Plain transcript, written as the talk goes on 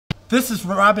This is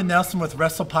Robin Nelson with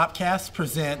Wrestle Popcast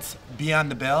presents Beyond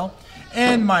the Bell.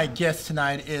 And my guest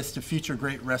tonight is the future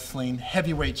great wrestling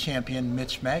heavyweight champion,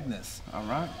 Mitch Magnus. All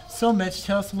right. So, Mitch,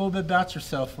 tell us a little bit about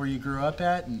yourself, where you grew up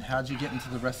at, and how'd you get into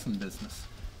the wrestling business?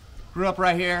 Grew up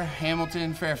right here,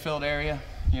 Hamilton, Fairfield area,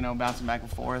 bouncing back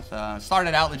and forth.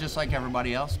 Started out just like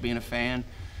everybody else, being a fan,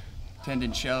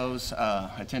 attending shows,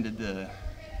 attended the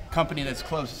company that's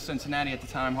close to Cincinnati at the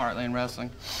time, Heartland Wrestling.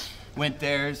 Went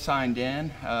there, signed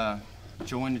in,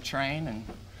 joined the train, and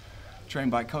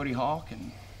trained by Cody Hawk,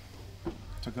 and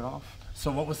took it off. So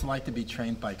what was it like to be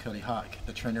trained by Cody Hawk,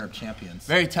 the trainer of champions?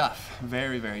 Very tough,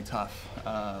 very, very tough.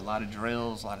 A lot of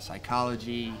drills, a lot of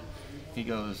psychology. He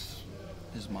goes,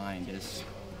 his mind is,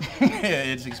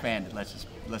 it's expanded,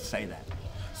 let's say that.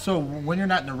 So when you're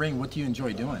not in the ring, what do you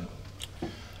enjoy doing?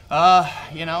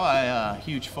 I'm a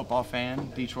huge football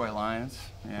fan, Detroit Lions,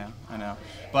 yeah, I know.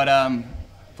 But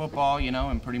football,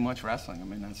 and pretty much wrestling. I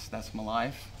mean, that's my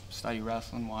life. Study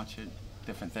wrestling, watch it,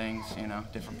 different things,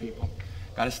 different people.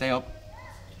 Got to stay up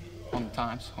on the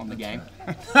times, on the game.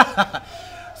 Right.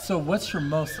 So what's your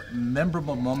most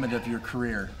memorable moment of your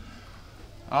career?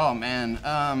 Oh, man.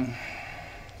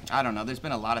 I don't know. There's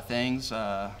been a lot of things.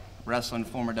 Wrestling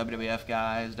former WWF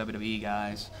guys, WWE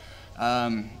guys.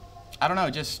 I don't know,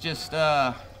 just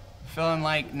feeling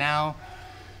like now,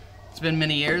 it's been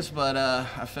many years, but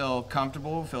I feel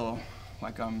comfortable, feel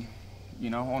like I'm,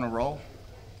 on a roll.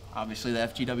 Obviously the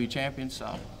FGW champion,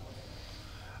 so.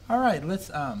 All right, let's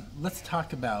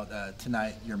talk about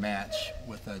tonight, your match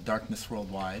with Darkness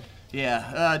Worldwide.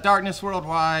 Yeah, Darkness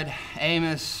Worldwide,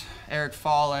 Amos, Eric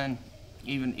Fallen,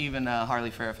 even Harley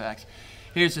Fairfax.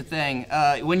 Here's the thing,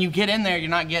 when you get in there, you're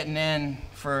not getting in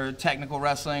for technical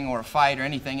wrestling or a fight or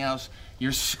anything else.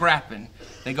 You're scrapping.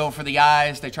 They go for the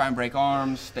eyes, they try and break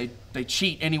arms, they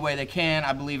cheat any way they can.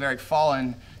 I believe Eric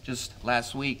Fallen just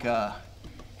last week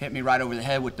hit me right over the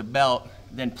head with the belt,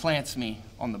 then plants me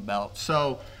on the belt.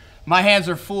 So my hands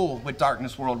are full with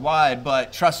Darkness Worldwide,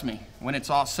 but trust me, when it's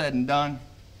all said and done,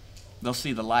 they'll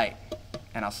see the light,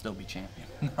 and I'll still be champion.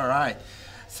 All right.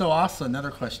 So also another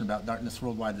question about Darkness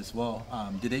Worldwide as well.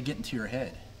 Did they get into your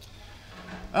head?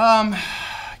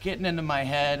 Getting into my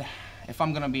head, if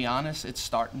I'm gonna be honest, it's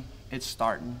starting,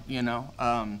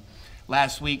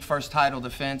 Last week, first title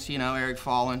defense, Eric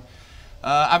Fallen.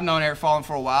 I've known Eric Fallen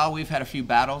for a while. We've had a few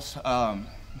battles.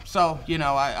 So,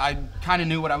 I kind of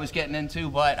knew what I was getting into,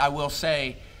 but I will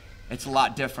say it's a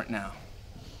lot different now.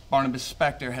 Barnabas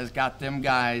Spector has got them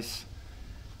guys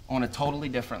on a totally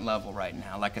different level right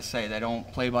now. Like I say, they don't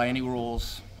play by any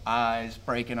rules, eyes,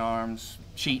 breaking arms,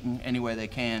 cheating any way they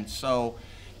can. So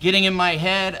getting in my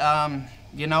head,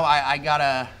 I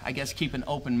gotta, I guess, keep an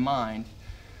open mind.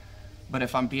 But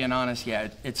if I'm being honest, yeah,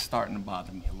 it's starting to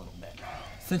bother me a little bit.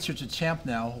 Since you're the champ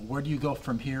now, where do you go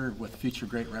from here with future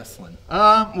great wrestling?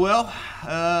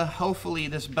 Hopefully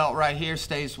this belt right here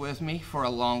stays with me for a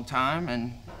long time,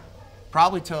 and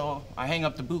probably till I hang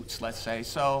up the boots, let's say.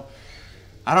 So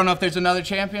I don't know if there's another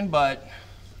champion, but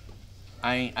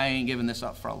I ain't giving this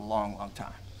up for a long, long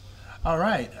time. All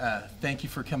right. Thank you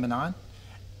for coming on.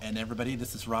 And everybody,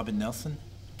 this is Robin Nelson.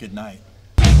 Good night.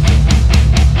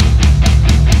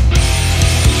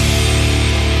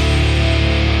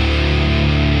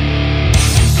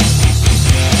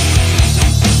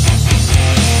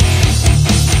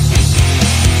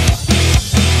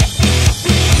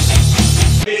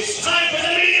 It's time for the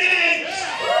meeting!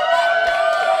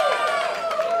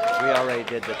 We already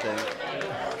did the thing.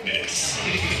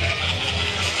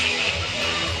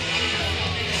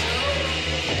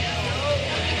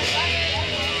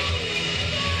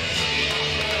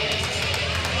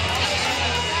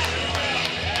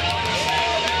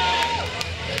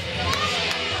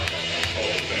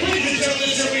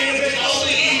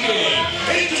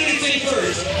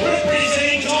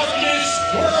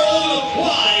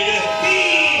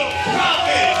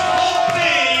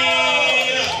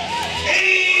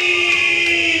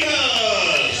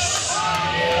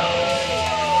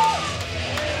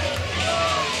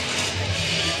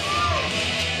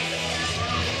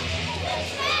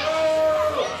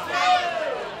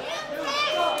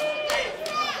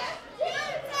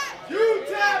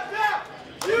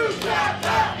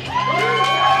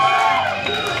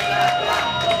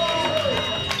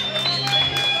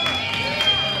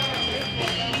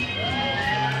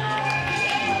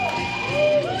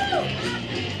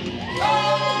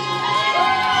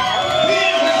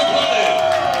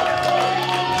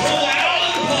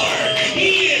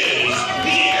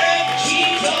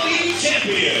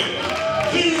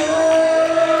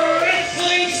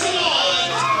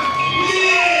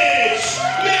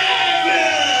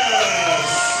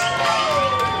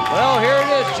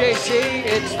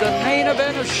 It's the main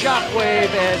event of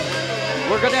Shockwave, and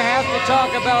we're going to have to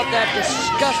talk about that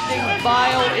disgusting,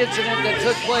 vile incident that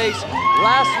took place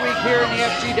last week here in the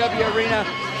FGW arena,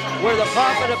 where the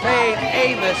Prophet of Pain,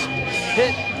 Amos,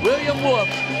 hit William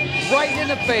Wolf right in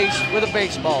the face with a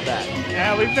baseball bat.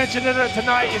 Yeah, we've mentioned it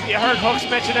tonight. You heard Hooks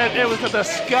mention it. It was a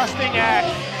disgusting act.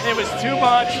 It was too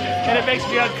much, and it makes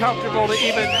me uncomfortable to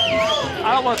even,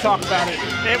 I don't want to talk about it.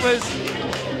 It was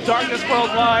Darkness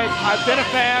Worldwide. I've been a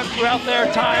fan throughout their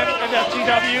time in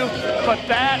FGW, but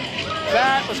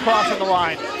that was crossing the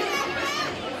line.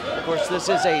 Of course, this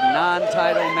is a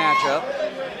non-title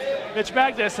matchup. Mitch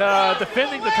Magnus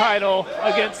defending the title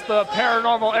against the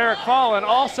paranormal Eric Fallen,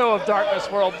 also of Darkness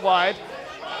Worldwide.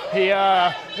 He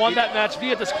won that match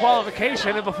via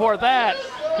disqualification, and before that,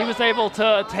 he was able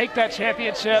to take that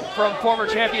championship from former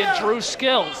champion Drew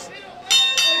Skills.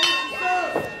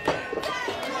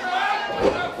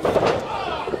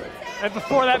 And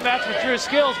before that match with Drew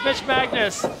Skills, Mitch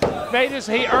Magnus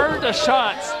he earned the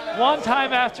shots one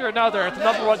time after another at the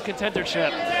 #1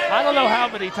 contendership. I don't know how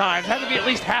many times, had to be at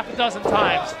least half a dozen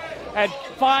times. And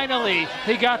finally,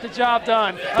 he got the job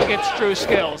done against Drew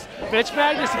Skills. Mitch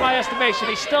Magnus, in my estimation,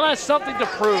 he still has something to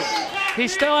prove. He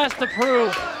still has to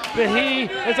prove that he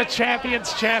is a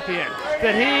champion's champion,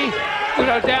 that he will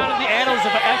go down in the annals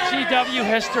of FGW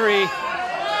history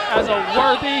as a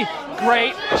worthy,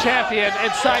 great champion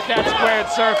inside that squared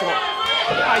circle.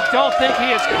 I don't think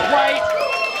he is quite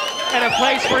in a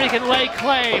place where he can lay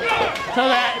claim to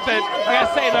that, but I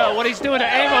gotta say though, what he's doing to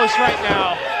Amos right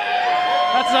now,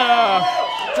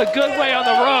 it's a good way on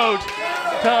the road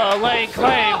to laying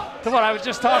claim to what I was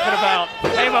just talking about.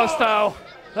 Amos though,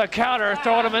 the counter,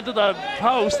 throwing him into the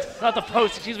post, not the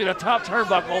post, excuse me, the top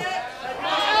turnbuckle.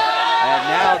 And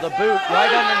now the boot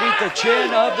right underneath the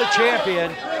chin of the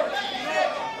champion.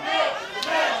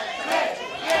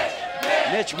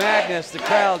 Mitch Magnus, the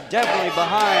crowd definitely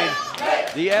behind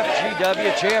the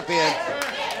FGW champion.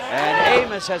 And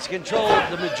Amos has controlled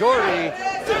the majority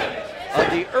of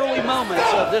the early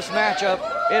moments of this matchup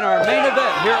in our main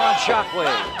event here on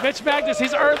Shockwave. Mitch Magnus,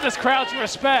 he's earned this crowd's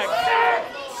respect.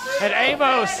 And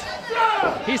Amos,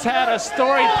 he's had a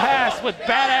storied past with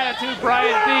Bad Attitude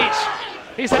Brian Beach.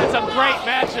 He's had some great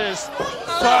matches,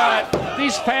 but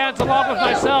these fans, along with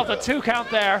myself, the 2 count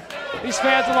there, these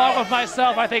fans, along with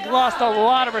myself, I think lost a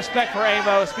lot of respect for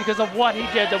Amos because of what he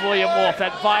did to William Wolf,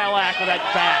 that vile act with that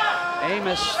bat.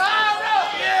 Amos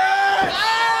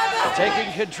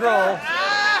taking control,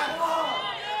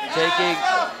 taking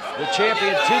the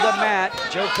champion to the mat.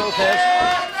 Joe Lopez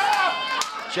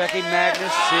checking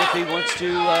Magnus, see if he wants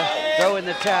to throw in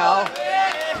the towel.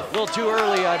 A little too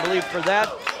early, I believe, for that.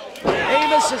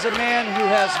 Amos is a man who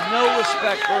has no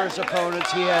respect for his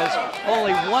opponents. He has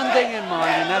only one thing in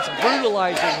mind, and that's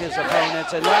brutalizing his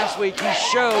opponents. And last week he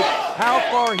showed how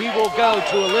far he will go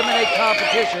to eliminate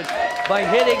competition by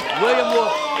hitting William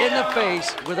Wolf in the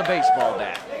face with a baseball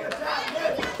bat.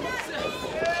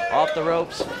 Off the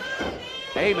ropes,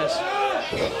 Amos.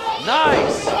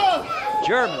 Nice!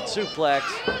 German suplex.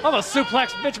 Almost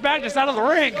suplex Mitch Magnus out of the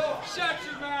ring.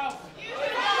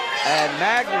 And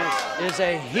Magnus is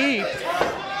a heap.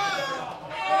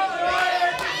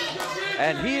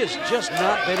 And he has just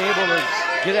not been able to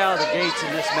get out of the gates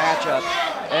in this matchup.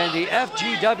 And the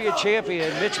FGW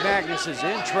champion, Mitch Magnus, is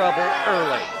in trouble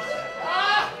early.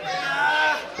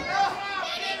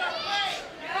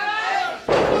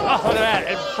 Oh, look at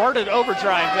that, inverted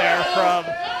overdrive there from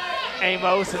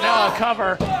Amos, and now a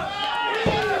cover.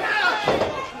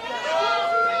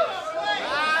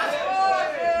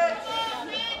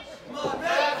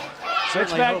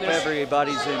 Certainly hope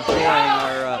everybody's enjoying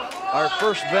our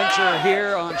first venture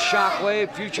here on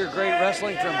Shockwave, Future Great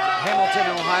Wrestling from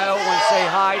Hamilton, Ohio. I want to say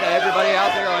hi to everybody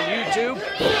out there on YouTube.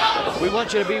 We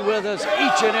want you to be with us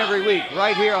each and every week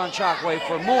right here on Shockwave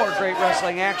for more great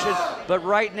wrestling action. But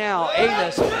right now,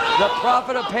 Amos, the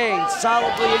Prophet of Pain,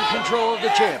 solidly in control of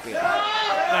the champion.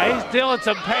 He's dealing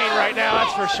some pain right now,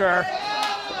 that's for sure.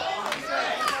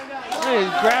 He's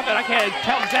grabbing, I can't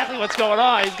tell exactly what's going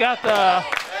on. He's got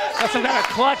some kind of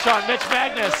clutch on Mitch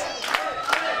Magnus.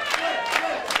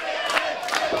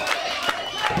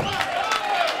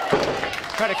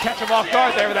 Trying to catch him off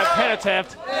guard there with that pin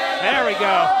attempt. There we go.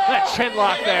 That chin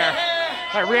lock there.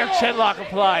 That rear chin lock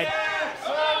applied.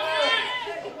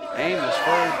 Amos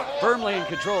firmly in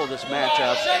control of this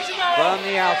matchup from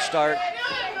the outstart.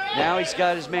 Now he's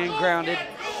got his man grounded.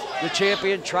 The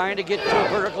champion trying to get to a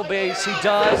vertical base. He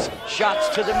does. Shots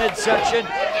to the midsection.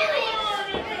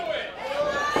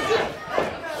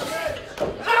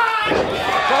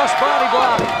 Cross body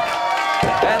block.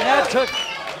 And that took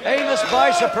Amos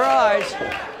by surprise.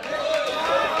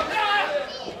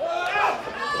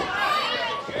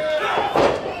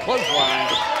 clothesline.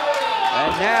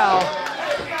 And now,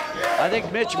 I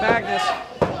think Mitch Magnus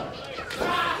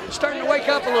is starting to wake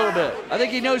up a little bit. I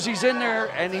think he knows he's in there,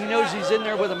 and he knows he's in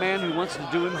there with a man who wants to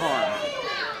do him harm.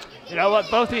 You know what,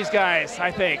 both these guys,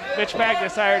 I think, Mitch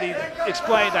Magnus, I already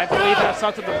explained, I believe have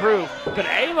something to prove. But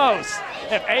Amos,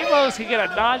 if Amos can get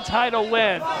a non-title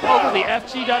win over the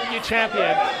FGW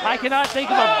champion, I cannot think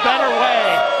of a better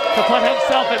way to put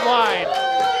himself in line,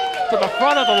 to the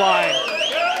front of the line,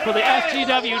 for the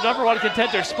FGW #1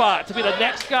 contender spot, to be the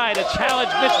next guy to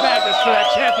challenge Mitch Magnus for that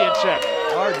championship.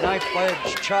 Hard knife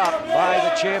edge chop by the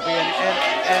champion.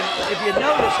 And if you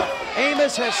notice,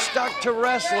 Amos has stuck to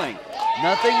wrestling.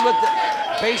 Nothing with the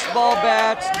baseball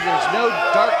bats. There's no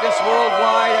darkness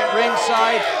worldwide at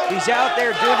ringside. He's out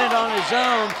there doing it on his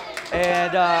own.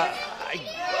 And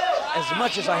as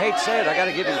much as I hate to say it, I got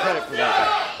to give him credit for that.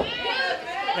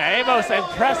 Now, Amos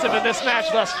impressive in this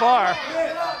match thus far.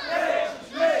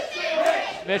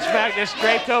 Mitch Magnus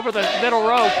draped over the middle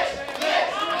rope.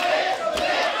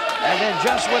 And then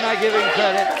just when I give him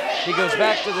credit, he goes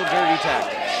back to the dirty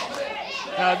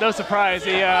tactics. No surprise,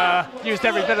 he used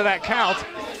every bit of that count.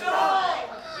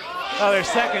 Their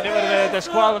second, it would have been a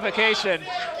disqualification.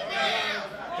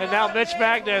 And now Mitch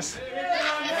Magnus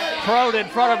prone in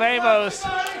front of Amos,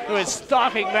 who is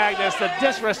stalking Magnus, the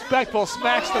disrespectful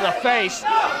smacks to the face.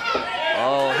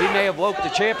 Oh, he may have woke the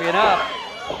champion up.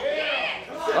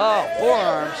 Oh,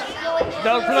 forearms.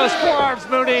 Known for those forearms,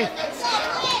 Mooney.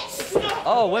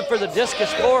 Oh, went for the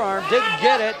discus forearm, didn't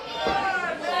get it.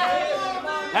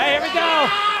 Hey, here we go.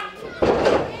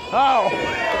 Oh.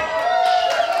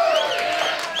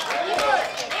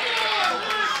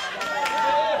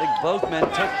 I think both men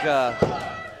took.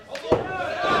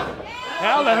 I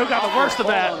don't know who got the worst of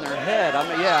that. On their head. I'm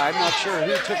not sure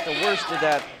who took the worst of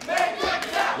that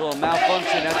little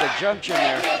malfunction at the junction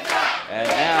there. And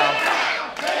now.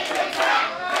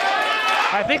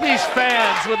 I think these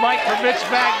fans would like for Mitch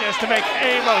Magnus to make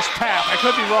Amos tap. I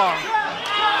could be wrong.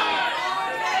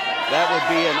 That would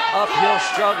be an uphill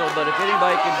struggle, but if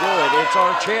anybody can do it, it's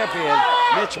our champion,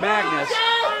 Mitch Magnus.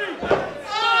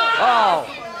 Oh,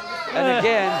 and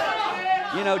again,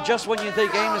 you know, just when you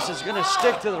think Amos is going to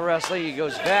stick to the wrestling, he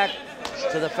goes back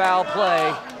to the foul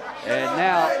play. And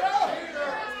now,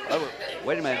 oh,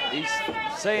 wait a minute, he's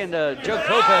saying to Joe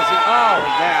Lopez,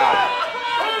 now.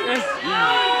 He's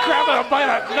grabbing him by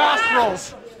the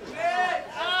nostrils.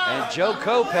 And Joe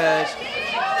Lopez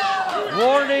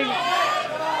warning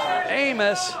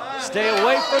Amos, stay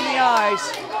away from the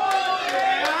ice.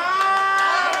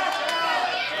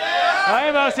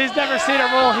 Amos, he's never seen a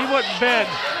rule he wouldn't bend,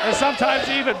 and sometimes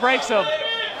he even breaks them.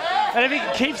 And if he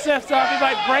can keep this up, he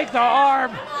might break the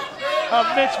arm of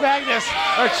Mitch Magnus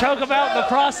or choke him out in the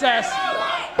process.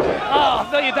 Oh,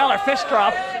 $1 million fish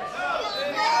drop.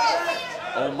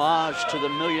 Homage to the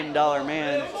 $1 Million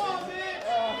Man.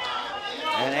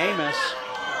 And Amos,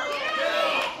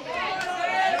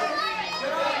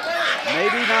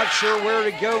 maybe not sure where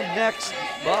to go next.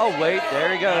 Oh, wait,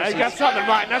 there he goes. He's got something in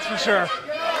mind, that's for sure.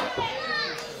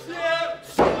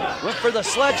 Went for the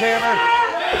sledgehammer.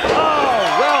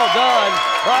 Oh, well done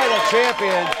by the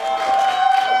champion.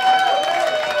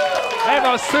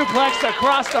 Amos suplexed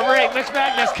across the ring. Mitch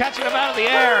Magnus catching him out of the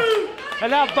air.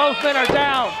 And now both men are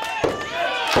down.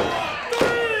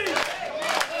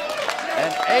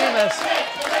 And Amos,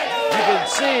 you can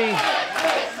see,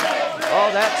 oh,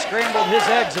 that scrambled his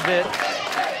eggs a bit.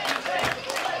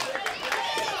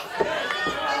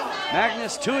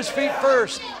 Magnus to his feet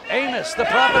first. Amos, the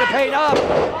prophet of pain, up.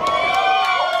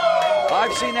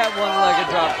 I've seen that one-legged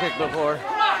drop kick before.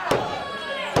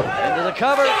 Into the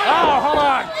cover. Oh, hold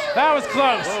on. That was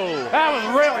close. Whoa. That was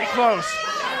really close.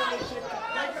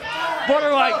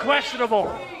 Borderline questionable.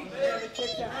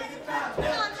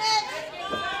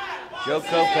 Joe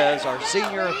Lopez, our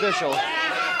senior official,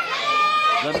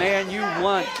 the man you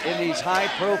want in these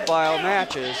high-profile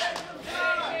matches.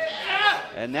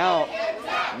 And now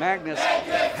Magnus,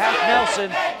 half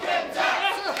Nelson.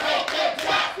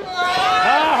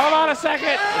 Oh, hold on a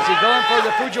second. Is he going for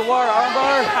the Fujiwara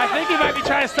armbar? I think he might be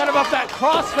trying to set him up that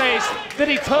crossface that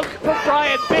he took from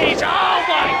Brian Beach. Oh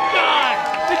my God!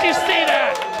 Did you see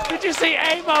that? Did you see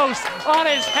Amos on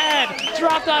his head?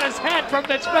 Dropped on his head from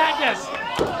Mitch Magnus.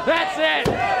 That's it.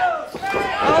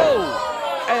 Oh,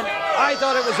 and I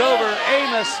thought it was over.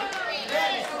 Amos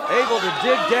able to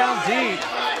dig down deep.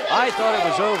 I thought it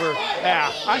was over.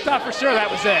 Yeah, I thought for sure that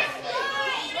was it.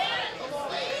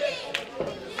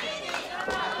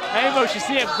 Amos, you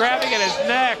see him grabbing at his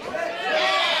neck.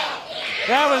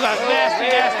 That was a nasty,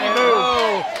 nasty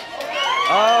move.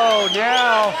 Oh,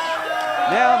 now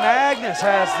Magnus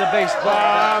has the baseball.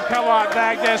 Oh, come on,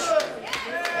 Magnus.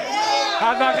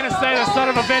 I'm not going to say the son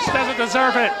of a bitch doesn't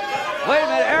deserve it. Wait a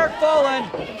minute, Eric Fallen,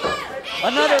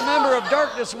 another member of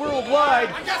Darkness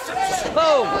Worldwide.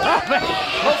 Oh,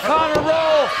 O'Connor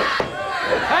roll.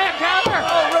 Hey, a counter.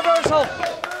 Oh, reversal.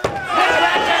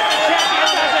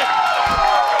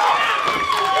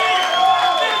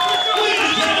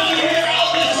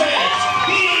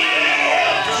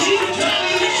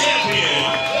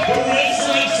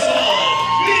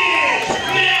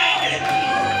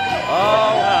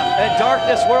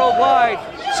 Darkness Worldwide,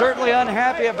 certainly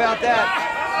unhappy about that.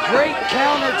 Great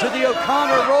counter to the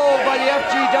O'Connor roll by the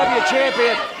FGW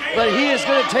champion, but he is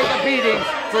going to take a beating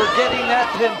for getting that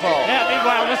pinfall. Yeah,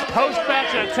 meanwhile, this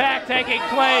post-match attack taking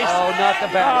place. Oh, not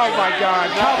the back. Oh, my God,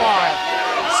 come on.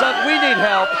 So we need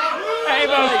help.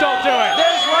 Amos, don't do it.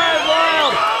 There's Ryan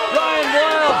Wild. Ryan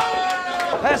Wild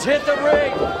has hit the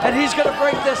ring, and he's going to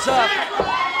break this up.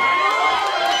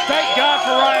 Thank God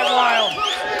for Ryan Wild.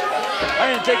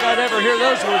 I didn't think I'd ever hear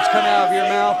those words come out of your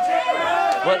mouth.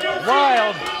 But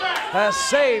Wild has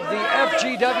saved the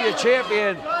FGW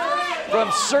champion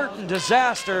from certain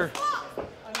disaster.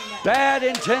 Bad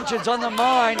intentions on the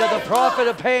mind of the Prophet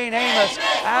of Pain, Amos,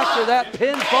 after that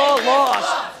pinfall loss.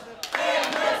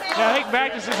 Yeah, I think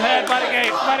Magnus's head might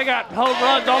have got home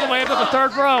runs all the way up to the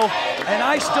third row. And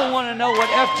I still want to know what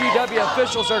FGW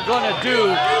officials are going to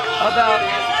do about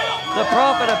the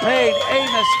Prophet of Pain,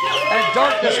 Amos, and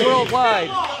Darkness Worldwide.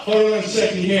 Hold on a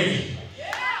second here.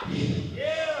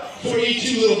 Before you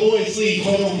two little boys leave,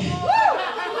 hold on.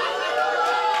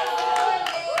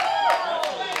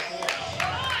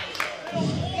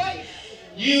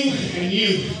 You and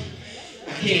you,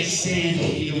 I can't stand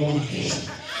either one of these.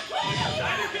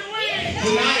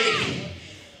 Tonight,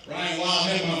 Ryan Wild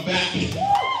had my back.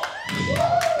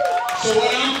 So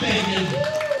what I'm thinking,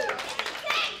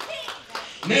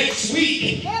 next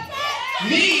week,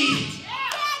 me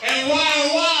and Ryan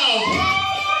Wild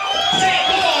take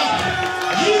on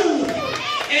you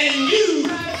and you,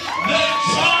 the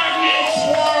Darkness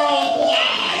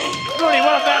Worldwide. Mooney,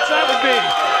 what a match that would be.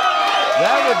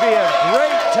 That would be a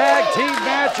great tag team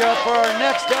matchup for our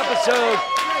next episode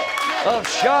of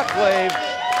Shockwave.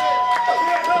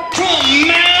 From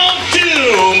Mount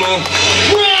Doom,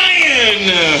 Ryan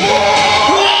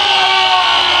Wild.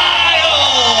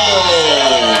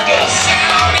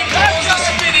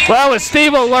 Well, with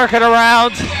Steve-O lurking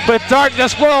around, with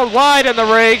Darkness Worldwide in the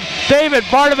ring, David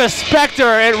Barnabas Spector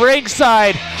at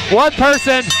ringside. One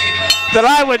person that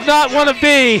I would not want to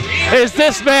be is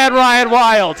this man, Ryan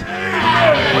Wild.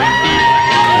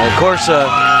 Of course,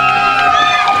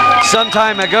 some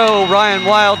time ago, Ryan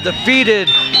Wild defeated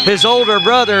his older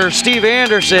brother, Steve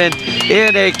Anderson,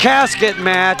 in a casket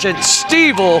match, and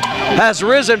Steve-O has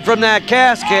risen from that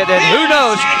casket, and who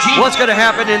knows what's going to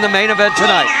happen in the main event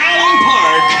tonight.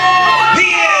 He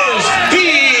is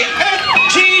the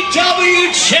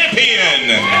FGW champion,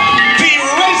 the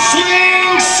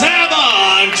wrestling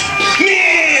savant,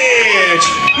 Mitch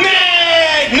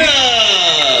Magnus.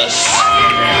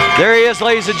 There he is,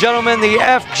 ladies and gentlemen, the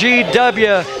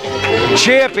FGW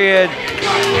champion.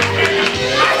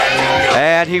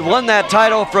 And he won that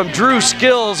title from Drew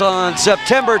Skills on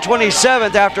September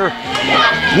 27th after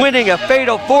winning a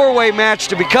fatal four-way match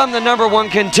to become the #1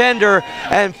 contender.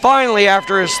 And finally,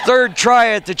 after his third try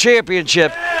at the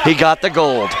championship, he got the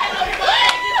gold.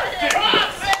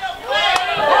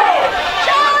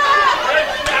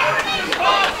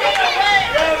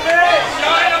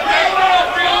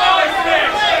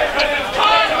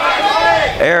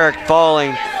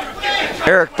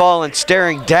 Eric Fallen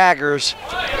staring daggers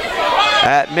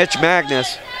at Mitch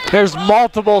Magnus. There's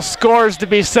multiple scores to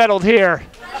be settled here.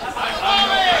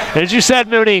 As you said,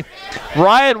 Mooney,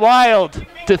 Ryan Wild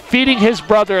defeating his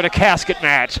brother in a casket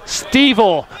match.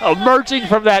 Steve-O emerging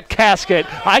from that casket.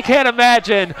 I can't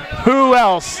imagine who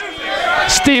else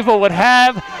Steve-O would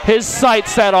have his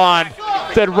sights set on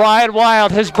than Ryan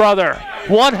Wild, his brother.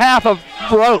 One half of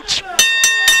Roach.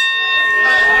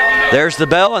 There's the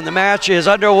bell, and the match is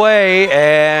underway,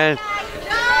 and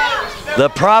the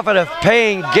Prophet of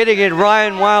Pain getting in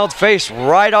Ryan Wild's face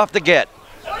right off the get.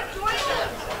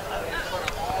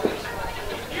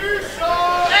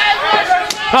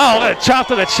 Oh, what a chop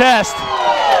to the chest.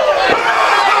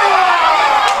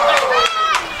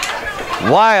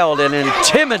 Wild and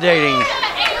intimidating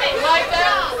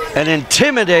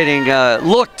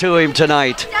look to him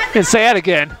tonight. And say that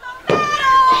again.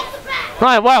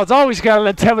 Ryan Wild's always got an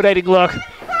intimidating look.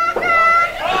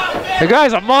 The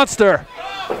guy's a monster.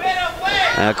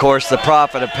 And of course, the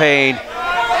Prophet of Pain,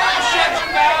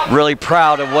 really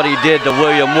proud of what he did to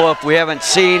William Wolf. We haven't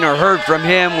seen or heard from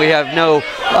him. We have no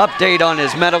update on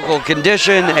his medical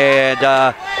condition, and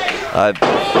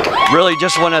I really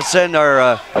just want to send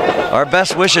our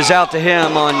best wishes out to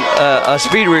him on a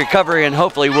speedy recovery, and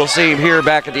hopefully we'll see him here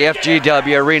back at the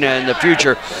FGW arena in the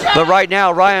future. But right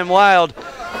now, Ryan Wild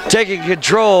taking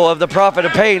control of the Prophet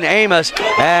of Pain, Amos,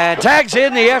 and tags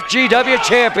in the FGW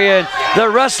champion, the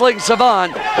wrestling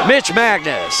savant, Mitch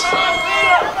Magnus.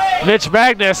 Mitch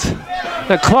Magnus,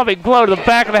 the clubbing blow to the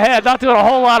back of the head, not doing a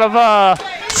whole lot of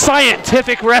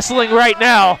scientific wrestling right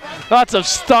now. Lots of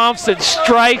stomps and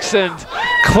strikes and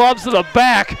clubs to the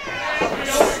back.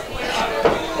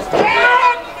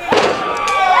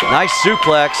 Nice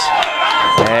suplex,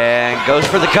 and goes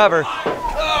for the cover.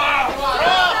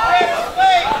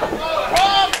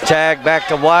 Tag back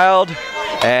to Wild,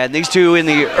 and these two in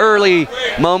the early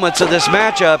moments of this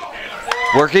matchup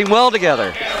working well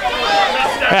together.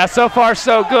 Yeah, so far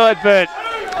so good, but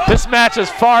this match is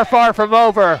far, far from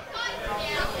over.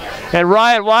 And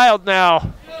Ryan Wild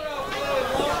now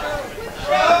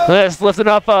is lifting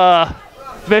up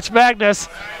Mitch Magnus.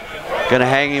 Gonna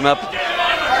hang him up,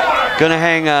 gonna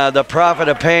hang the Prophet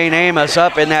of Pain, Amos,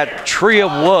 up in that tree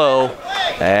of woe.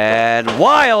 And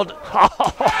Wild,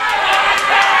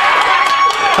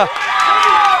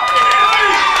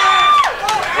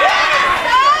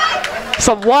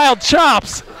 some wild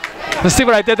chops. Let's see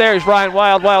what I did there. Is Ryan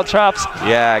Wild, wild chops.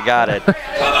 Yeah, I got it.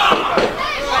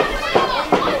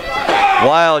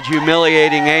 Wild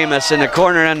humiliating Amos in the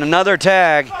corner, and another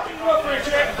tag.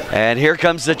 And here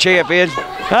comes the champion.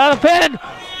 The pin.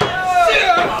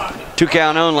 2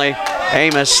 count only.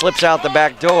 Amos slips out the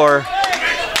back door.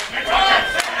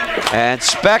 And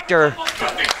Spectre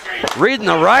reading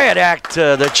the riot act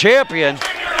to the champion.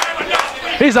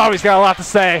 He's always got a lot to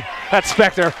say, that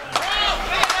Spectre.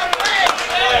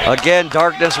 Again,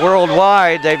 Darkness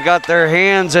Worldwide, they've got their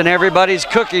hands in everybody's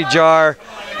cookie jar.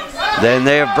 Then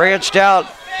they have branched out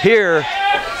here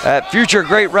at Future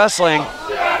Great Wrestling.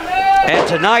 And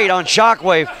tonight on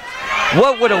Shockwave,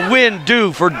 what would a win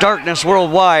do for Darkness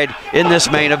Worldwide in this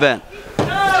main event?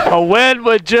 A win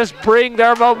would just bring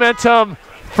their momentum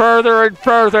further and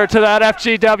further to that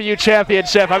FGW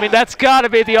championship. I mean, that's got to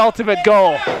be the ultimate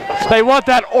goal. They want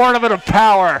that ornament of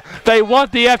power. They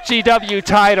want the FGW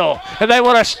title, and they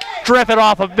want to strip it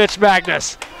off of Mitch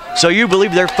Magnus. So you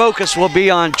believe their focus will be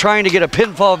on trying to get a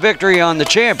pinfall victory on the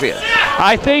champion?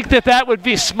 I think that would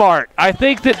be smart. I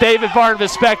think that David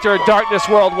Barnabas Spectre and Darkness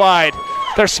Worldwide,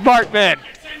 they're smart men.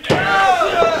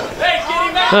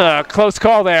 Close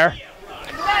call there.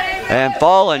 And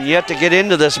Fallen yet to get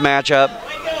into this matchup.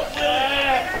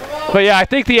 But yeah, I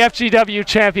think the FGW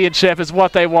championship is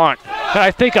what they want. And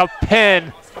I think a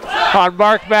pin on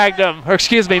Mitch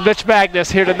Magnus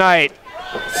here tonight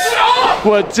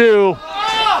would do.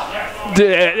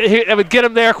 It would get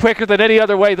him there quicker than any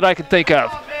other way that I could think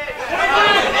of.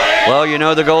 Well, you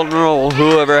know the golden rule.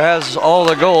 Whoever has all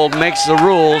the gold makes the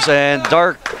rules, and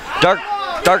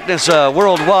Darkness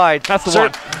Worldwide. That's the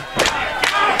one.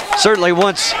 Certainly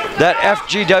wants that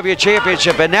FGW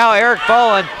championship. And now Eric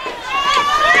Fallen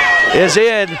is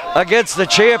in against the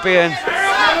champion.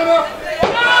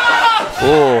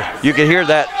 Oh, you can hear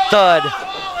that thud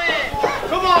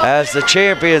as the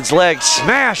champion's leg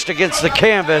smashed against the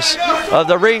canvas of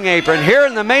the ring apron here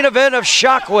in the main event of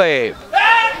Shockwave.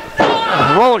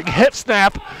 Rolling hip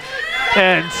snap,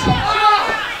 and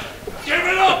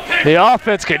the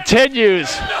offense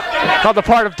continues on the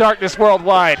part of Darkness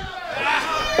Worldwide.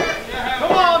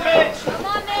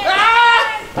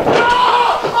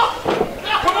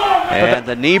 And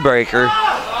the knee breaker,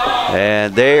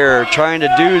 and they are trying to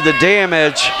do the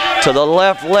damage to the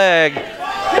left leg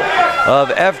of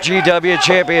FGW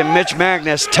champion Mitch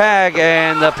Magnus. Tag,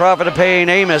 and the Prophet of Pain,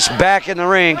 Amos, back in the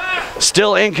ring,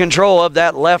 still in control of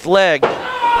that left leg.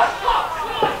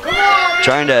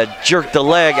 Trying to jerk the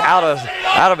leg out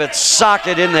of its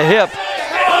socket in the hip.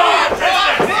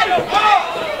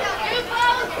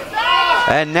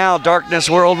 And now Darkness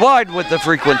Worldwide with the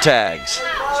frequent tags.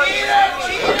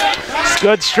 It's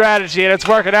good strategy, and it's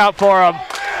working out for them.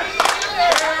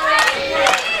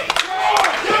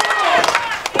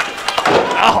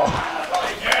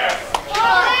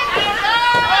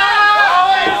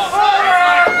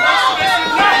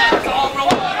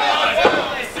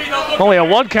 Only a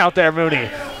 1 count there, Mooney.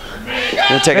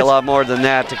 It'll take a lot more than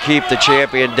that to keep the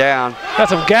champion down. Got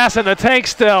some gas in the tank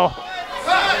still.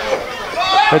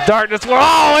 The Darkness,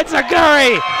 oh, it's a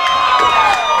Gurry!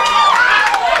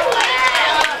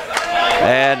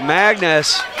 And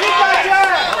Magnus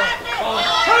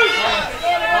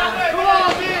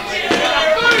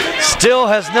still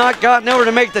has not gotten over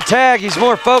to make the tag. He's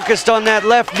more focused on that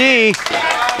left knee.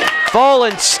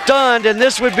 Fallen stunned, and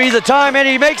this would be the time, and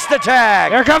he makes the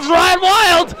tag. Here comes Ryan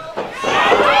Wild.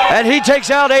 And he takes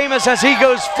out Amos as he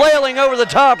goes flailing over the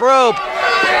top rope.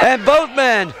 And both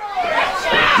men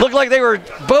look like they were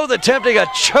both attempting a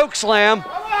choke slam.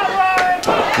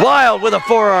 Wild with a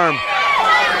forearm.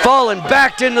 Fallon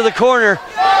backed into the corner.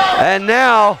 And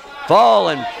now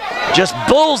Fallon just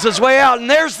bulls his way out. And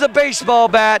there's the baseball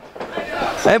bat.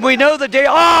 And we know the day.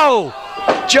 Oh!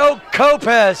 Joe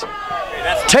Kopez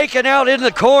taken out in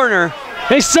the corner.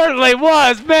 He certainly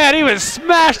was. Man, he was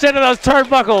smashed into those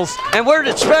turnbuckles. And where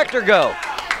did Spectre go?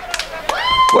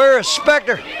 Where is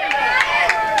Spectre?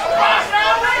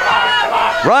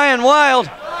 Ryan Wild.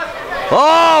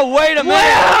 Oh, wait a minute.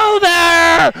 Wow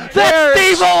there! That's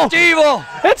Stevel.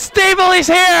 It's Stevel, he's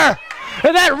here!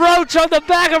 And that roach on the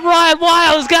back of Ryan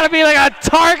Wild has got to be like a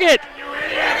target.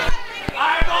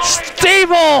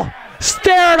 Stevel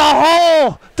staring a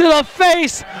hole to the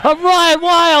face of Ryan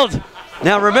Wild.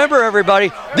 Now remember,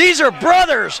 everybody, these are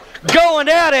brothers going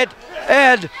at it,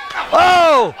 and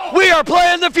oh, we are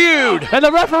playing the feud. And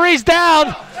the referee's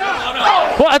down.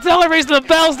 Well, that's the only reason the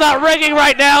bell's not ringing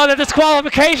right now, and the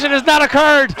disqualification has not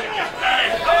occurred.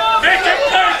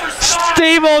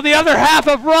 Stevel, the other half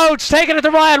of Roach, taking it to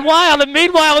Ryan Wild, and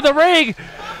meanwhile in the ring,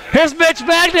 here's Mitch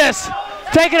Magnus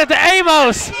taking it to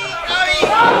Amos.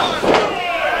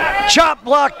 Chop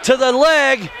block to the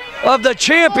leg of the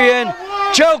champion,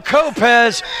 Joe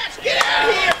Kopez.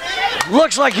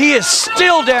 Looks like he is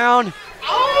still down.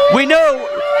 We know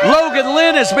Logan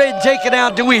Lynn has been taken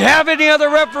out. Do we have any other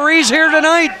referees here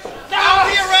tonight?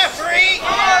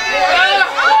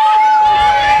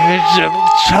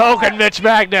 Choking Mitch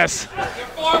Magnus.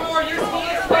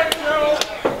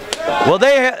 Well,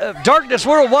 Darkness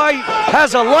Worldwide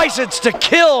has a license to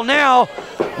kill now.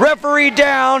 Referee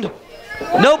down.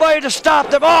 Nobody to stop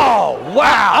them. Oh,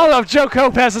 wow. I don't know if Joe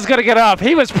Kopez is going to get up.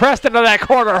 He was pressed into that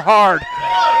corner hard.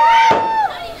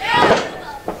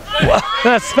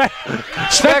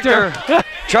 Spectre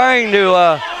trying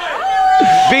to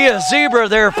be a zebra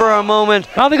there for a moment.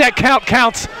 I don't think that count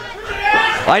counts.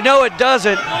 I know it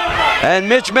doesn't. And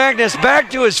Mitch Magnus back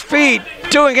to his feet,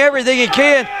 doing everything he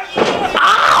can.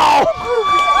 Ow!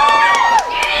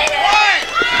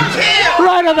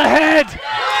 Right on the head.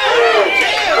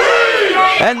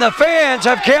 And the fans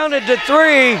have counted to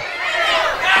 3.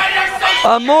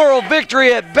 A moral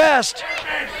victory at best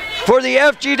for the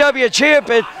FGW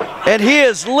champion, and he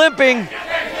is limping.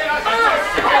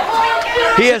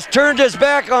 He has turned his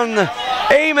back on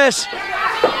Amos.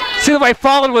 See the way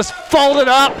Fallon was folded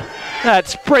up? That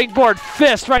springboard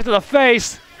fist right to the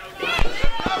face.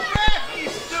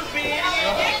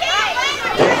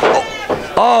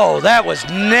 Oh, that was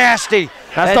nasty.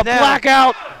 That's the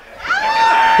blackout.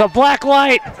 The black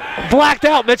light blacked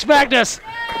out Mitch Magnus.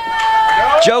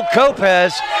 Joe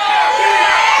Kopez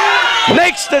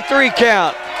makes the 3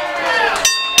 count.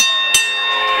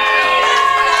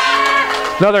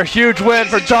 Another huge win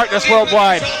for Darkness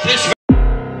Worldwide.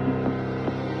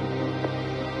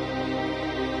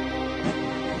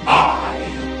 I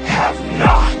have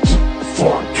not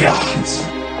forgot.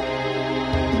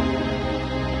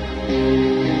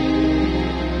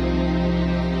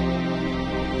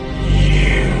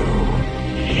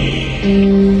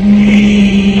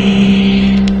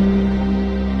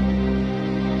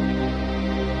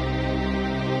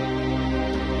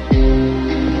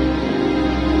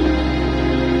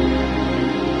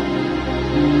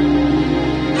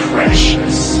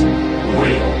 Precious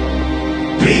will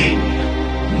be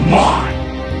mine.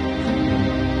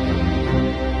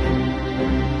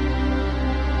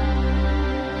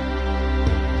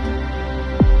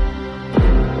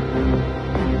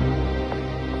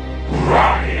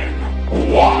 Ryan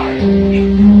Wild.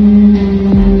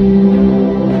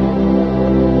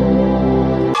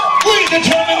 We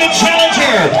determine the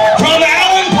challenger from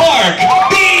Allen Park,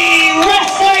 the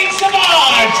Wrestling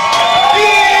Savant.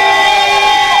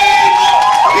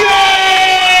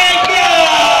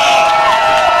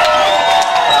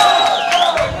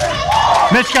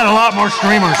 Mitch got a lot more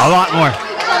streamers. A lot more.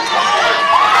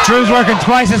 Drew's working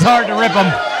twice as hard to rip them.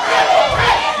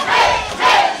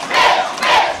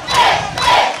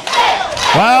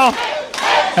 Well,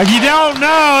 if you don't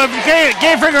know, if you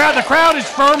can't figure out, the crowd is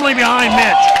firmly behind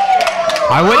Mitch.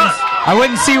 I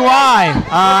wouldn't see why.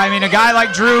 I mean, a guy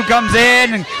like Drew comes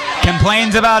in and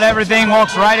complains about everything,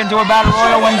 walks right into a battle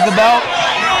royal, wins the belt.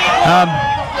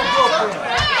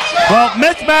 Well,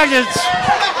 Mitch Magnus,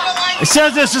 it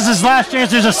says this is his last chance.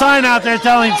 There's a sign out there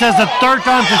telling him, it says the third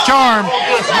time's the charm. All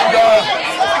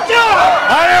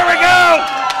right, here we go.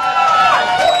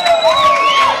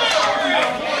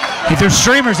 He threw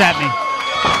streamers at me.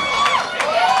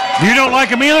 You don't like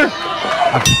him either?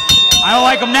 I don't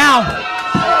like him now.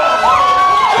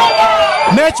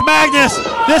 Mitch Magnus,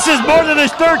 this is more than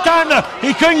his third time though.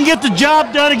 He couldn't get the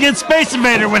job done against Space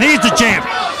Invader when he's the champ.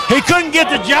 He couldn't get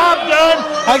the job done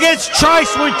against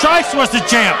Trice when Trice was the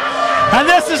champ. And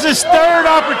this is his third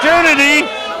opportunity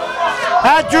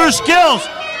at Drew Skills.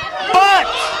 But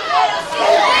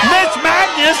Mitch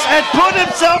Magnus had put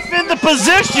himself in the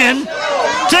position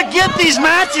to get these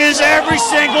matches every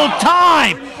single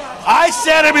time. I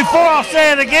said it before, I'll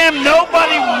say it again,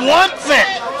 nobody wants it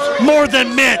more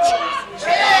than Mitch.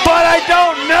 But I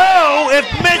don't know if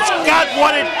Mitch got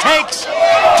what it takes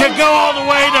to go all the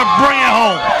way to bring it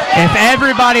home. If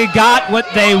everybody got what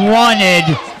they wanted,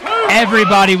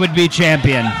 everybody would be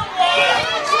champion.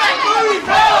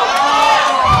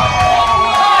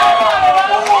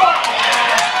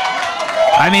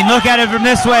 I mean, look at it from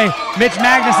this way. Mitch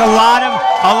Magnus, a lot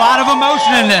of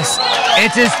emotion in this.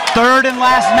 It's his third and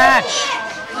last match.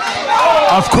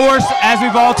 Of course, as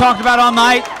we've all talked about all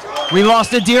night, we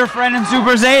lost a dear friend in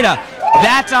Super Zeta.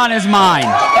 That's on his mind.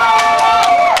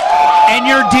 And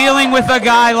you're dealing with a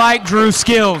guy like Drew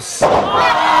Skills,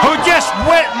 who just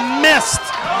went and missed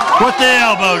with the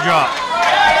elbow drop.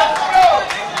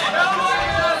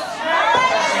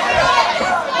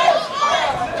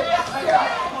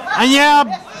 And yeah,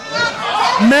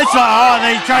 Mitch,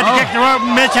 they tried to kick the rope,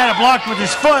 and Mitch had it blocked with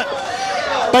his foot.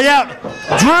 But yeah,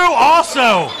 Drew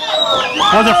also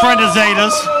was a friend of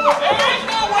Zeta's.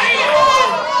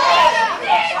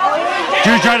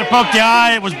 Drew tried to poke the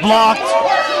eye, it was blocked.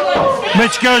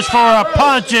 Mitch goes for a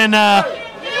punch, and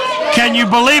can you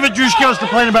believe it? Drew Skills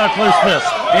complained about a close fist.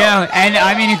 Yeah, and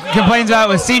I mean, he complains about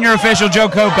it with senior official Joe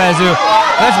Lopez, who,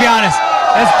 let's be honest,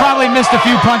 has probably missed a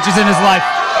few punches in his life.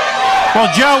 Well,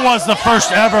 Joe was the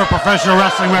first ever professional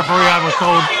wrestling referee, I was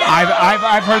told.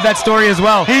 I've heard that story as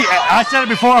well. I said it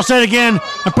before, I'll say it again.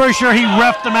 I'm pretty sure he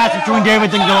reffed the match between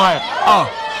David and Goliath. Oh,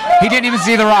 he didn't even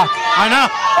see The Rock. I know.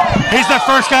 He's the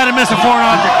first guy to miss a foreign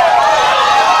object.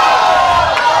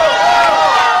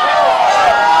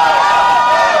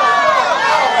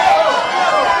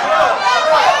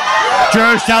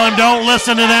 Drew's telling him, don't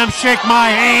listen to them, shake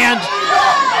my hand.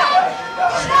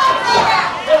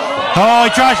 Oh, he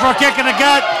tries for a kick in the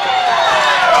gut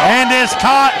and is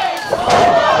caught.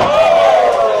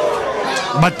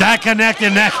 But that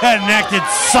connected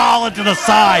solid to the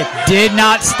side. Did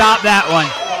not stop that one.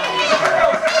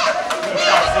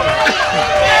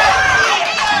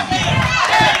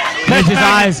 Mitch's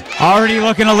eyes already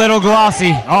looking a little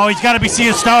glossy. Oh, he's got to be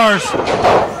seeing stars.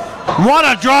 What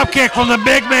a drop kick from the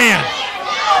big man.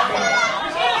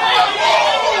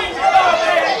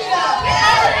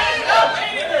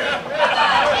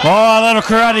 Oh, a little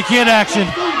Karate Kid action.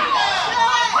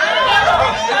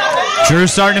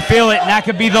 Drew's starting to feel it, and that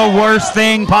could be the worst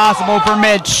thing possible for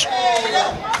Mitch.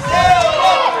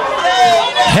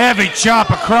 Heavy chop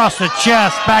across the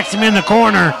chest, backs him in the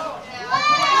corner.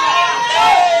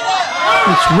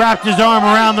 He's wrapped his arm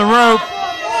around the rope.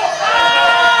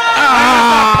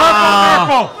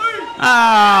 Purple.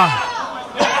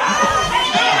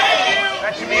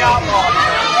 That should be outlawed.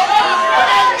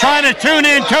 Trying to tune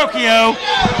in Tokyo.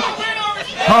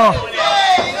 Oh.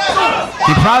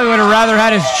 He probably would have rather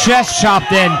had his chest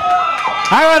chopped in.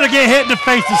 I'd rather get hit in the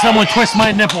face than someone twist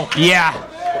my nipple. Yeah.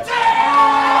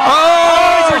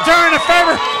 Oh, he's returning the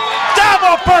favor.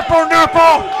 Double purple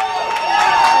nipple.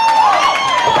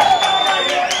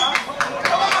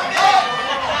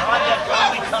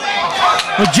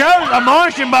 Well, Joe's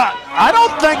admonishing, but I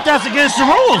don't think that's against the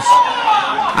rules.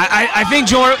 I think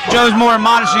Joe's more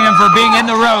admonishing him for being in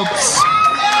the ropes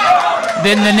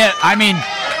than the nip. I mean,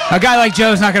 a guy like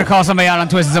Joe's not going to call somebody out on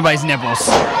twisting somebody's nipples.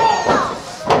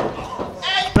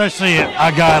 Especially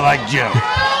a guy like Joe.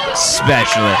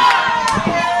 Especially.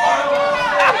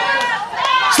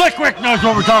 Slick Rick knows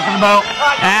what we're talking about.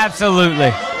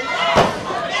 Absolutely.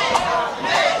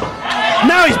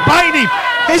 Now he's biting him.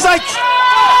 He's like...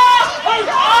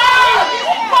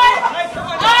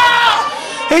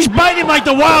 He's biting like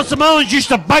the wild Samoans used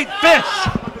to bite fish.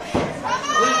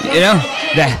 You know,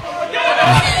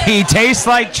 he tastes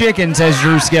like chicken, says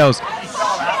Drew Skills.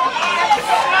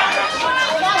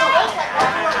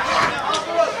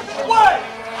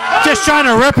 Just trying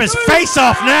to rip his face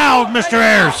off now, Mr.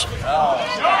 Ayers.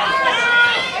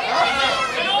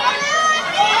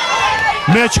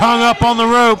 Mitch hung up on the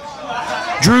rope.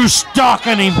 Drew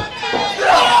stalking him.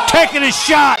 Taking his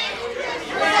shot.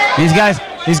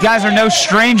 These guys are no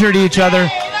stranger to each other,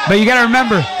 but you got to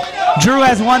remember, Drew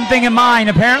has one thing in mind.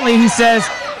 Apparently, he says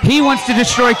he wants to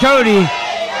destroy Cody,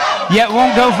 yet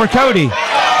won't go for Cody.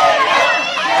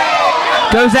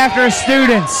 Goes after his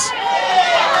students.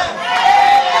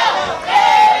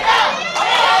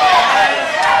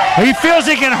 He feels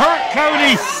he can hurt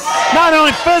Cody not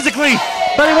only physically,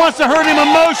 but he wants to hurt him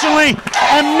emotionally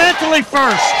and mentally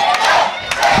first.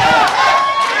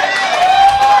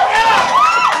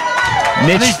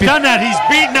 And he's done that. He's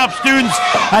beaten up students.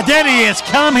 And then he has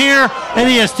come here and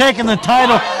he has taken the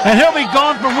title. And he'll be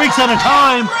gone for weeks at a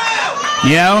time.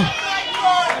 You know,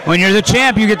 when you're the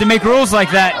champ, you get to make rules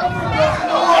like that.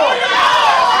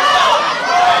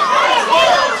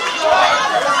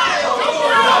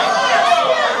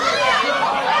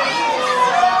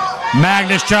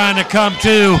 Magnus trying to come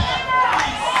to.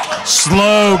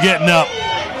 Slow getting up.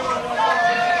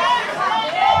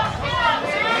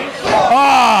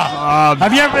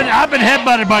 Have you ever been? I've been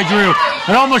headbutted by Drew.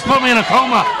 It almost put me in a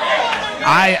coma.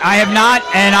 I have not,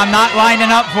 and I'm not lining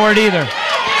up for it either.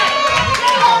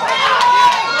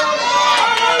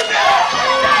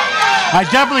 I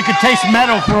definitely could taste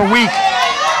metal for a week.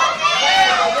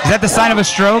 Is that the sign of a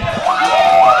stroke?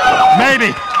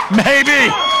 Maybe.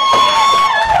 Maybe.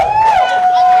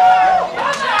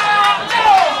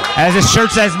 As his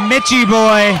shirt says, Mitchie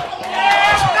boy,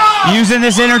 using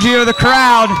this energy of the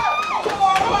crowd.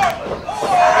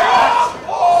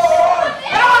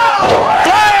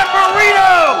 Flying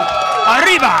burrito!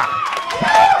 Arriba!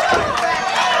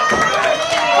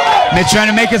 Mitch trying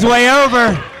to make his way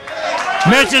over.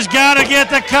 Mitch has got to get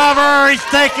the cover. He's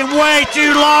taking way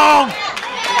too long.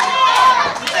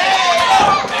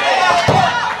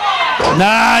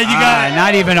 Nah, you got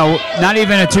not even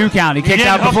a 2 count. He kicked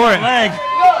out before it. Leg.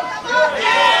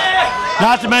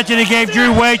 Not to mention he gave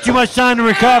Drew way too much time to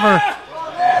recover.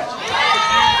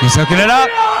 He's hooking it up.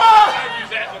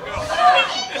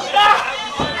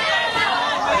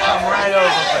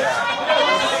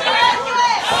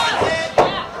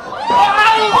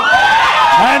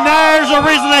 And there's the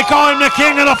reason they call him the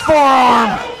king of the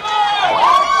forearm.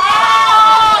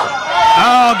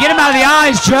 Oh, get him out of the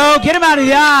eyes, Joe. Get him out of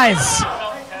the eyes.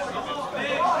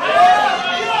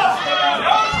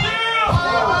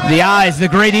 The eyes, the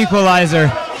great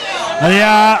equalizer.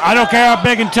 Yeah, I don't care how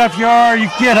big and tough you are. You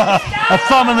get a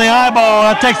thumb in the eyeball,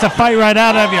 that takes the fight right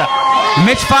out of you.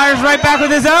 Mitch fires right back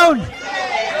with his own.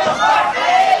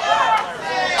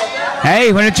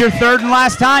 Hey, when it's your third and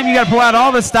last time, you got to pull out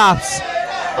all the stops.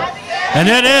 And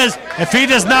it is. If he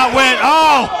does not win,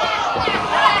 oh!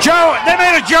 Joe, they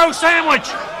made a Joe sandwich.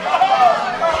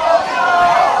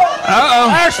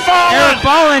 Uh-oh. There's Fallen. Eric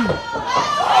Fallen.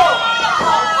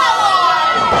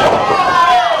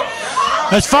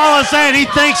 As Fallen saying he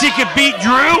thinks he could beat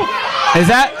Drew. Is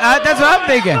that, that's what I'm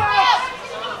thinking.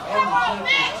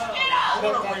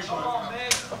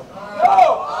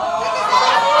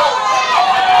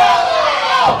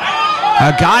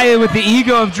 A guy with the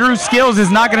ego of Drew Skills is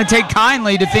not going to take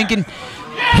kindly to thinking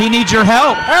he needs your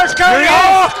help. There's Cody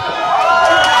Hawk.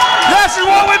 This is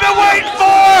what we've been waiting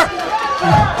for.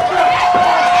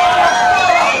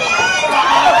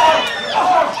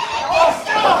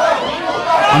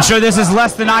 I'm sure this is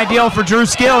less than ideal for Drew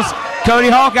Skills. Cody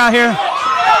Hawk out here.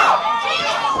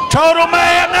 Total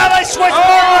man. Now they switch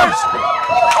bars.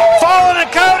 Fallen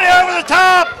and Cody over the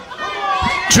top.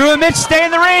 Drew and Mitch stay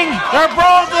in the ring. They're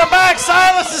brawling to the back.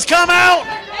 Silas has come out.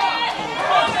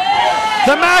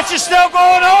 The match is still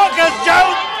going on because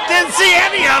Joe didn't see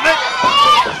any of it.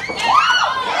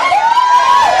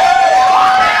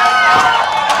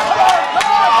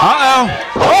 Uh-oh.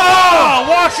 Oh,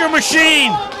 washer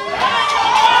machine.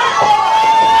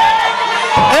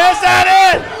 Is that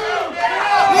it?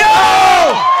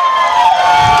 No!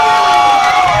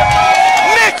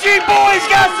 Mitchie boy's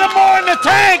got some more in the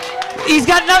tank. He's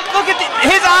got no, look at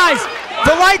his eyes.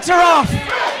 The lights are off.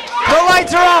 The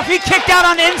lights are off. He kicked out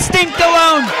on instinct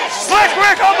alone. Slick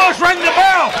Rick almost rang the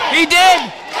bell. He did.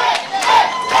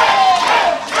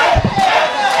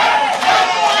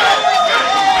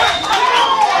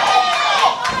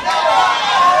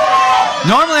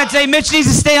 Normally I'd say Mitch needs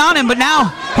to stay on him, but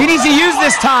now he needs to use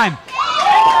this time.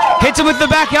 Hits him with the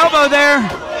back elbow there.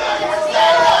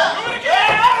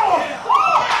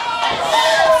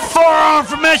 Forearm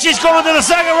from Mitch. He's going to the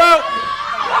second rope.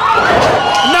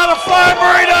 Another flying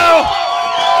burrito.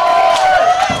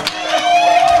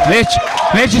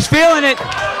 Mitch is feeling it.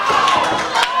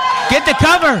 Get the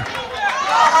cover.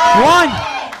 1,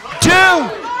 2.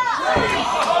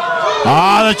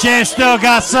 Oh, the champ still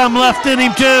got some left in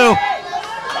him too.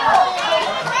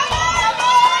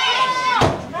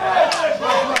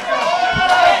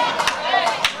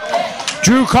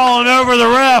 Drew calling over the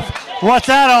ref. What's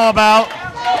that all about?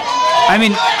 I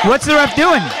mean, what's the ref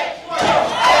doing?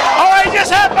 Oh, he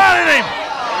just headbutted him.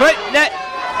 But that.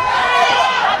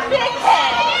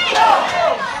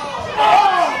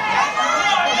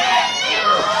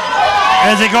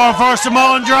 Is he going for a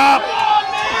Samoan drop?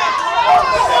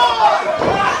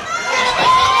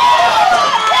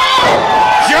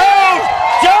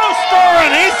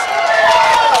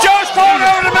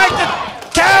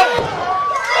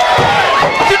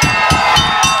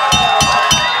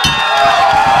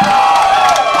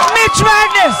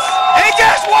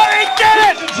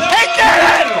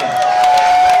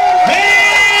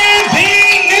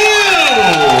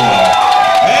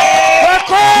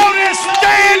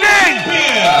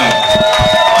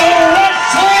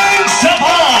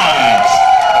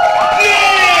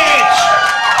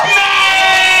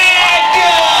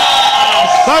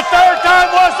 The third time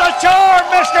was the charm,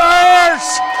 Mr.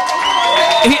 Ayers.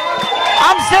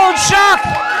 I'm still in shock.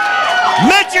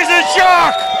 Mitch is in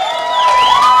shock.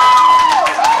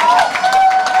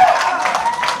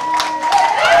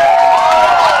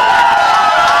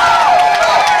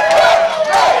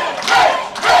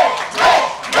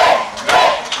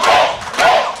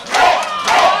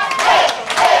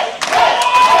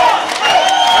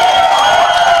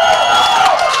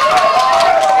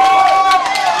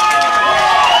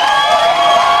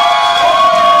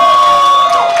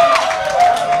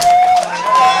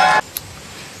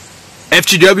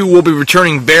 FGW will be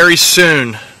returning very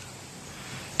soon.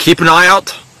 Keep an eye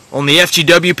out on the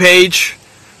FGW page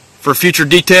for future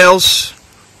details.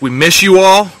 We miss you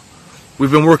all.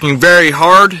 We've been working very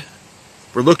hard.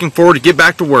 We're looking forward to get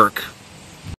back to work.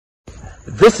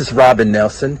 This is Robin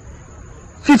Nelson.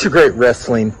 Future Great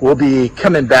Wrestling will be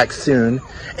coming back soon,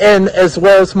 and as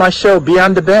well as my show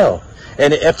Beyond the Bell.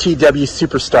 And FGW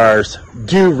superstars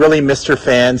do really miss their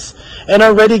fans and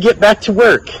are ready to get back to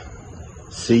work.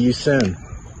 See you soon.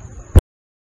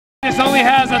 This only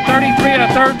has a 33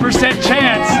 1/3%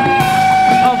 chance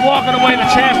of walking away the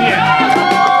champion.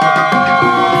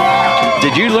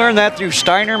 Did you learn that through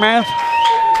Steiner math?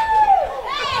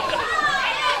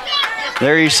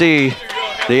 There you see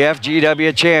the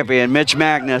FGW champion, Mitch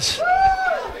Magnus,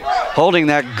 holding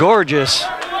that gorgeous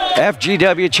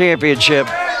FGW championship.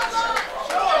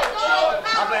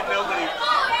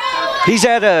 He's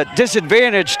at a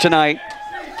disadvantage tonight.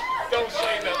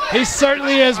 He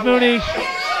certainly is, Mooney.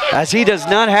 As he does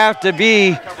not have to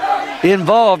be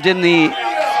involved in the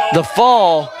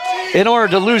fall in order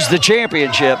to lose the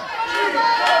championship.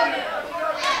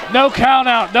 No count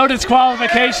out, no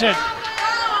disqualification.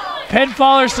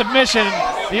 Pinfall or submission,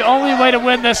 the only way to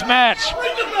win this match.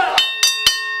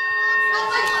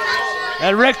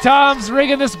 And Rick Tom's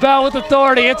ringing this bell with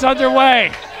authority. It's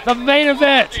underway. The main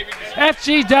event,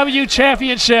 FGW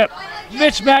Championship.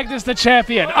 Mitch Magnus the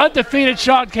champion, undefeated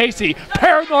Sean Casey,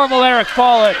 paranormal Eric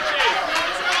Fallen.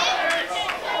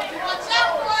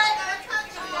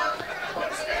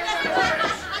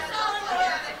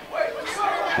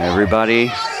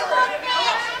 Everybody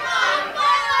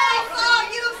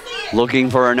looking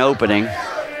for an opening.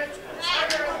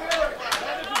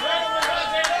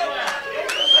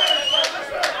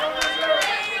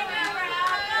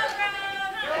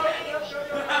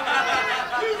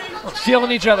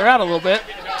 Feeling each other out a little bit.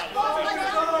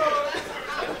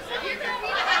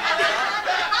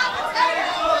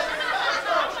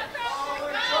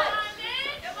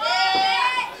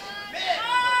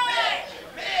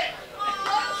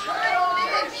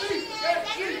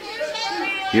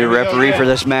 Your referee for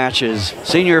this match is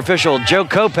senior official Joe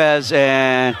Lopez,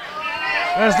 and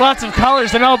there's lots of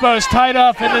collars and elbows tied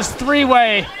up in this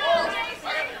three-way.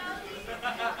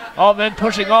 All men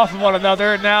pushing off of one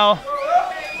another, and now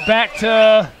back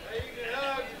to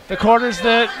the corners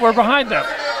that were behind them.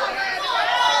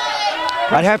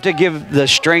 I'd have to give the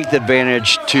strength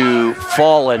advantage to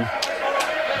Fallen,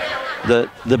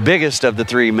 the biggest of the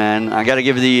three men. I got to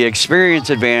give the experience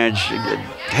advantage,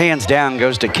 hands down,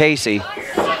 goes to Casey.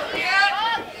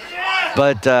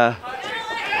 But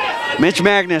Mitch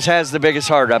Magnus has the biggest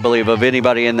heart, I believe, of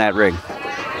anybody in that ring.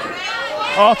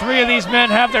 All three of these men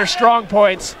have their strong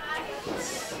points.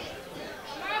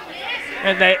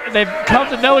 And they've come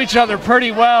to know each other pretty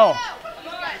well.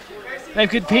 They've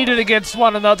competed against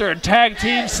one another in tag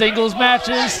team, singles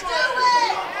matches,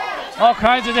 all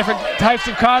kinds of different types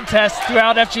of contests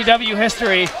throughout FGW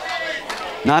history.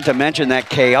 Not to mention that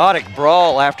chaotic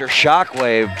brawl after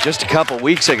Shockwave just a couple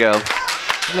weeks ago.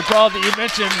 And the brawl that you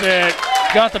mentioned that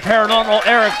got the paranormal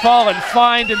Eric Fallen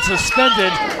fined and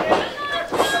suspended.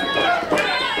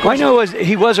 Well, I know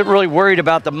he wasn't really worried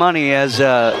about the money as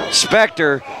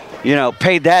Spectre, you know,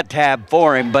 paid that tab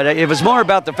for him, but it was more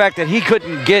about the fact that he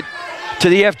couldn't get to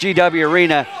the FGW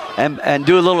arena and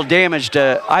do a little damage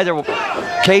to either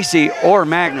Casey or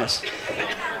Magnus.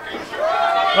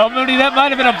 Well, Mooney, that might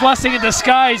have been a blessing in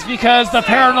disguise because the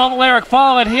paranormal Eric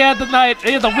Fallen, he had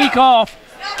the week off,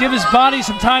 give his body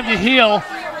some time to heal.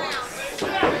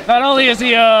 Not only is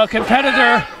he a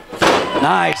competitor,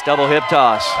 nice double hip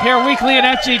toss here weekly in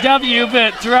FGW,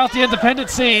 but throughout the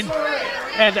independent scene.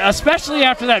 And especially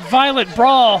after that violent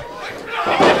brawl,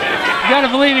 you gotta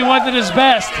believe he wasn't at his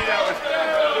best.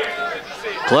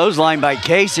 Clothesline by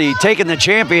Casey, taking the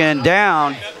champion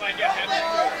down.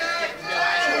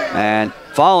 And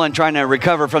Fallen trying to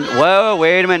recover from, whoa,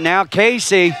 wait a minute now.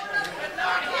 Casey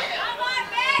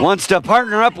wants to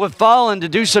partner up with Fallen to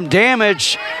do some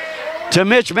damage to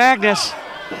Mitch Magnus.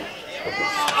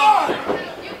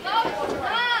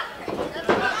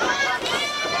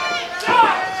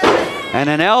 And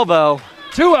an elbow.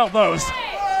 2 elbows.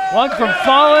 One from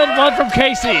Fallon, one from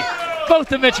Casey. Both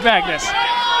to Mitch Magnus.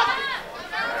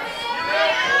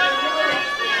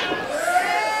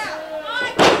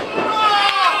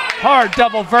 Hard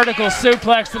double vertical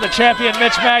suplex to the champion,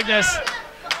 Mitch Magnus.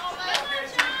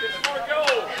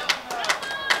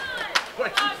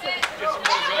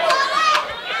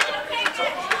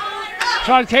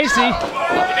 Sean Casey,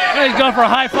 he's going for a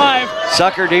high five.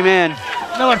 Suckered him in.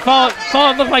 No one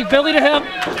Fallon looked like Billy to him.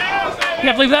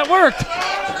 Can't believe that worked.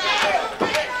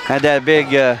 Had that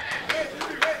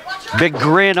big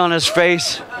grin on his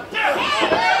face.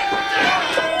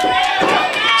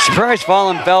 Surprised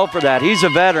Fallon fell for that. He's a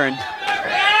veteran.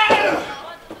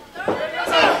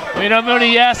 You know,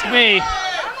 Mooney, you ask me,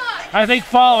 I think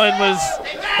Fallon was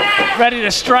ready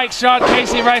to strike Sean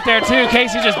Casey right there too.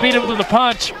 Casey just beat him to the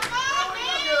punch.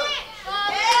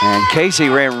 And Casey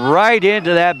ran right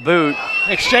into that boot.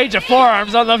 Exchange of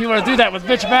forearms. I don't know if you want to do that with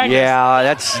Mitch Magnus. Yeah,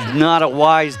 that's not a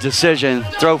wise decision.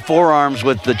 Throw forearms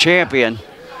with the champion.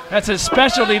 That's his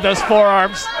specialty, those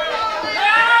forearms.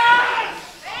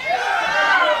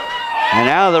 And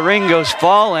out of the ring goes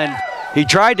Fallon. He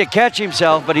tried to catch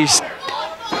himself, but he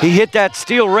hit that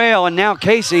steel rail, and now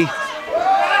Casey.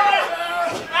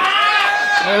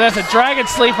 That's a dragon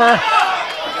sleeper.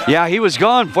 Yeah, he was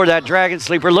going for that dragon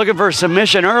sleeper, looking for a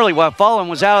submission early while Fallon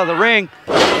was out of the ring.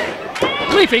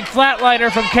 Leaping flatliner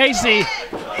from Casey.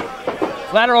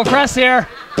 Lateral press here.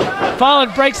 Fallon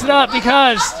breaks it up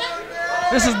because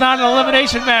this is not an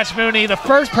elimination match, Mooney. The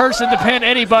first person to pin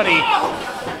anybody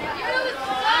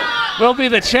will be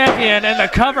the champion, and the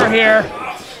cover here.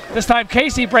 This time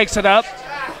Casey breaks it up.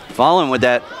 Fallon with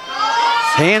that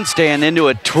handstand into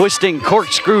a twisting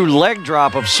corkscrew leg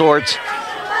drop of sorts.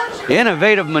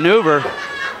 Innovative maneuver.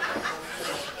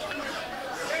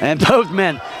 And both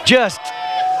men just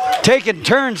taking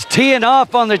turns teeing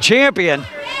off on the champion.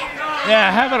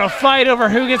 Yeah, having a fight over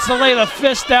who gets to lay the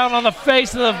fist down on the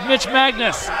face of Mitch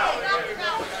Magnus.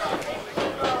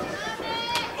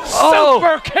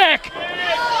 Super kick.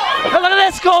 And look at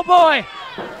this, Schoolboy.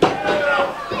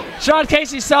 Sean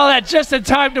Casey saw that just in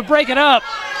time to break it up.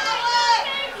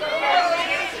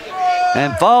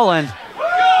 And Fallon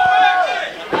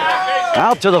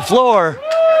out to the floor.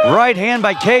 Right hand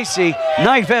by Casey.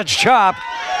 Knife edge chop.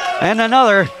 And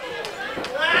another.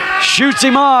 Shoots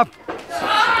him off.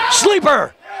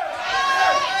 Sleeper.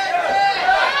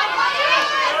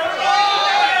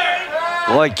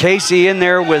 Boy, Casey in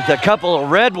there with a couple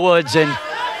of redwoods, and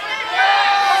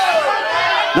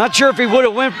not sure if he would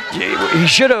have went. He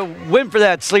should have went for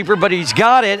that sleeper, but he's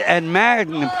got it, and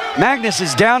Magnus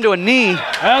is down to a knee.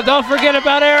 Well, don't forget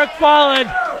about Eric Fallon.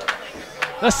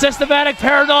 The systematic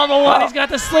paranormal one. He's got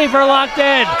the sleeper locked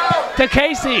in to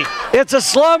Casey. It's a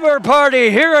slumber party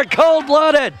here at Cold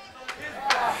Blooded.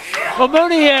 Well,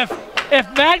 Mooney, if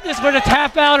Magnus were to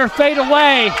tap out or fade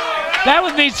away, that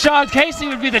would mean Sean Casey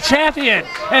would be the champion.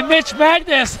 And Mitch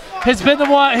Magnus has been the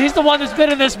one, he's the one that's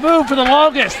been in this move for the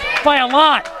longest by a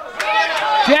lot.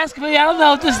 If you ask me, I don't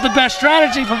know if this is the best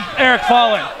strategy from Eric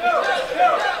Fallon.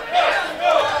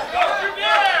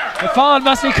 But Fallon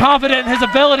must be confident in his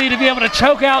ability to be able to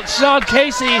choke out Sean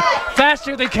Casey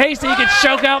faster than Casey can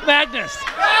choke out Magnus.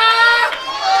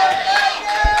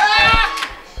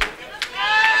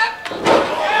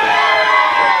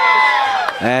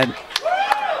 And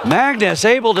Magnus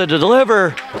able to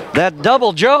deliver that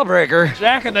double jawbreaker.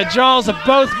 Jacking the jaws of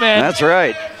both men. That's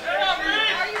right.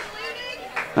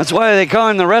 That's why they call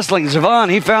him the wrestling savant.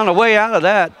 He found a way out of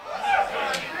that.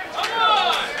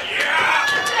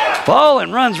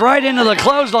 Fallon runs right into the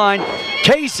clothesline.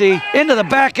 Casey into the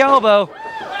back elbow.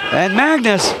 And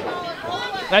Magnus.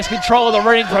 Nice control of the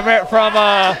ring from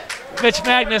Mitch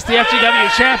Magnus, the FGW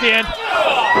champion.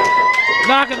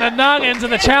 Knocking the noggins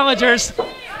of the challengers. A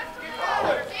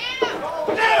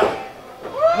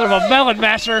bit of a melon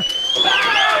masher.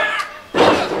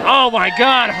 Oh my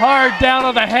God, hard down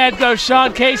on the head goes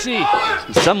Sean Casey.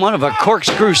 Somewhat of a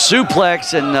corkscrew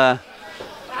suplex, and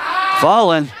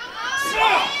Fallon.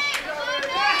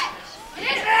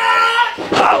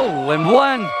 Oh, and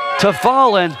one to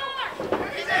Fallon.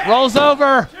 Rolls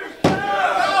over.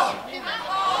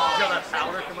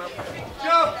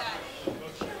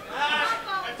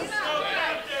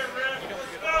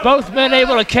 Both men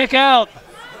able to kick out.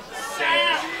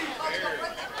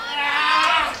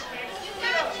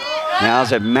 Now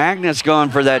is it Magnus going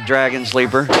for that dragon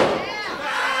sleeper?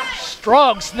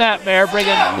 Strong snapmare bringing.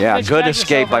 Yeah, Mitch good Magnus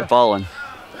escape over. by Fallon.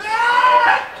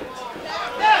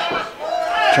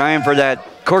 Trying for that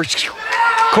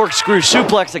corkscrew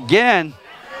suplex again.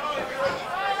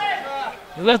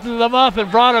 He lifted them up and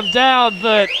brought them down,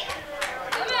 but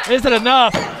is it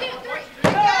enough?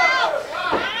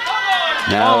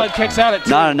 Fallon kicks out at 2.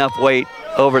 Not enough weight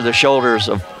over the shoulders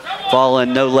of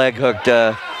Fallon. No leg hooked.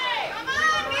 Yeah,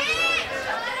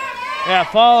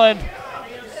 Fallon.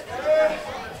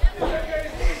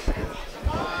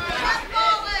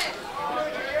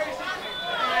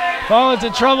 Fallon's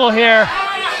in trouble here.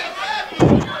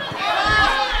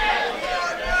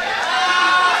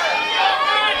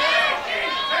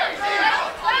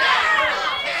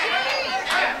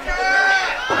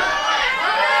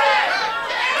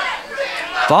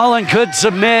 Fallon could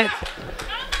submit,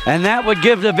 and that would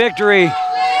give the victory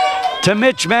to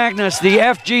Mitch Magnus, the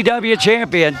FGW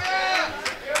champion.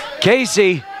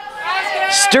 Casey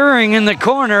stirring in the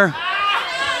corner.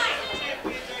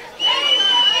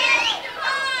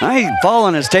 I think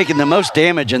Fallon has taken the most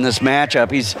damage in this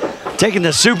matchup. He's taken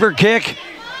the super kick,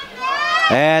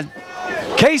 and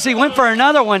Casey went for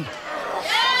another one.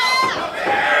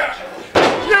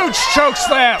 Huge choke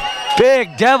slam.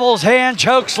 Big devil's hand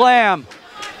choke slam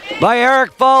by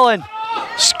Eric Fallon.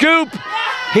 Scoop,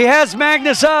 he has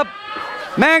Magnus up.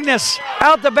 Magnus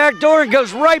out the back door and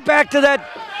goes right back to that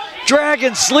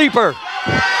dragon sleeper.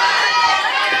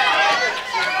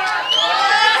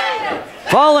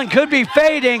 Fallon could be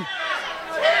fading. Mitch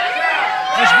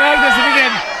Magnus, if he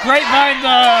can grapevine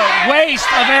the waist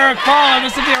of Eric Fallon,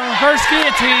 this would be a reverse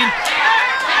guillotine.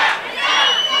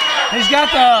 He's got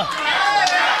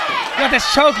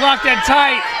this choke locked in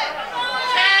tight.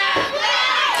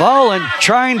 Fallon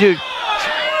trying to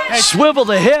swivel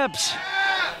the hips.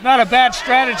 Not a bad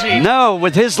strategy. No,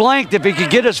 with his length, if he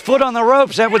could get his foot on the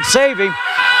ropes, that would save him. Oh,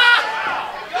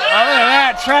 look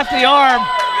at that, trap the arm.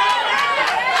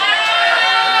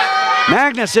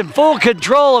 Magnus in full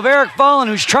control of Eric Fallon,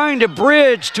 who's trying to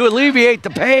bridge to alleviate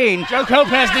the pain. Joe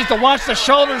Lopez needs to watch the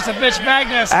shoulders of Mitch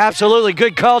Magnus. Absolutely,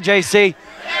 good call, JC.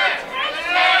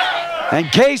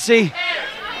 And Casey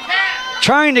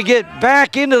trying to get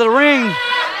back into the ring.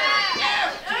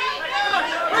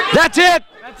 That's it.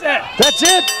 That's it. That's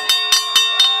it.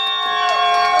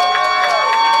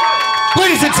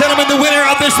 Ladies and gentlemen, the winner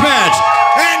of this match,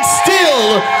 and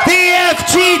still the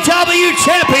FGW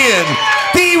champion,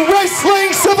 the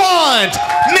wrestling savant,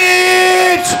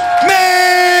 Mitch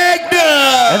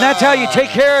Magnus. And that's how you take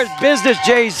care of business,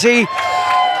 JC.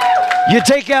 You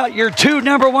take out your 2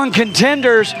 #1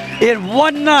 contenders in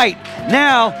one night.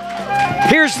 Now,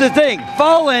 here's the thing.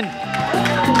 Fallon,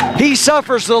 he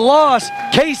suffers the loss.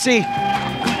 Casey,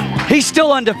 he's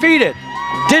still undefeated.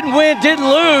 Didn't win, didn't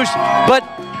lose, but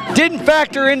didn't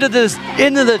factor into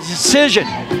the decision.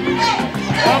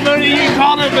 Well, Mooney, you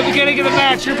called it at the beginning of the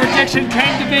match. Your prediction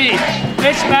came to be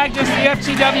Mitch Magnus, the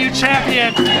FGW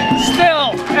champion,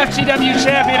 still FGW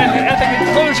champion at the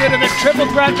conclusion of this triple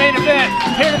threat main event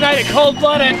here tonight at Cold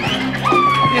Blooded.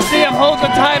 You see him hold the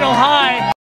title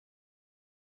high.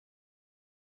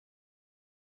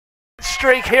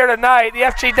 Streak here tonight, the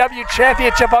FGW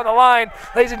championship on the line.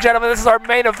 Ladies and gentlemen, this is our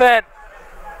main event.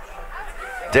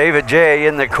 David J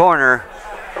in the corner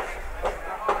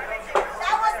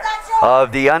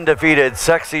of the undefeated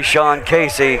sexy Sean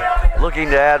Casey, looking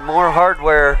to add more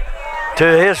hardware to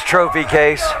his trophy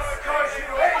case.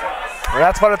 Well,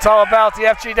 that's what it's all about, the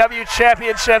FGW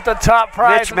championship, the top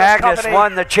prize. Mitch Magnus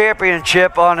won the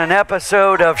championship on an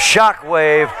episode of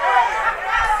Shockwave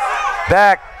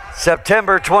back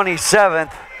September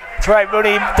 27th. That's right,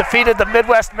 Mooney defeated the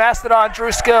Midwest Mastodon,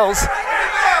 Drew Skills.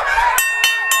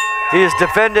 He has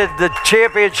defended the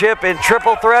championship in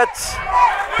triple threats.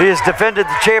 He has defended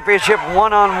the championship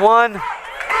one-on-one.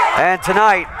 And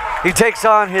tonight, he takes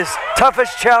on his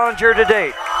toughest challenger to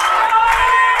date.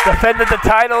 Defended the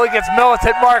title against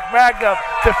militant Mark Magnum.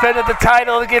 Defended the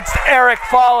title against Eric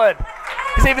Fallon.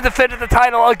 He's even defended the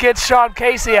title against Sean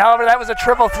Casey. However, that was a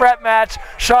triple threat match.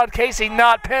 Sean Casey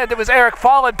not pinned. It was Eric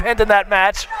Fallon pinned in that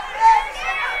match.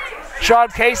 Sean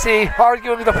Casey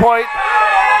arguing the point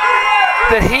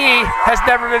that he has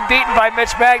never been beaten by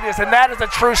Mitch Magnus, and that is a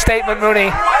true statement,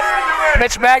 Mooney.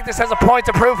 Mitch Magnus has a point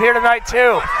to prove here tonight,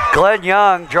 too. Glenn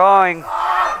Young drawing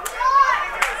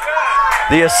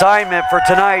the assignment for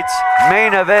tonight's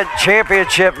main event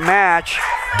championship match.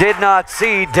 Did not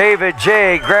see David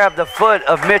J grab the foot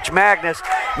of Mitch Magnus.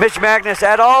 Mitch Magnus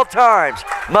at all times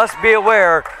must be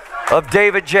aware of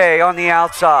David J on the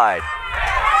outside.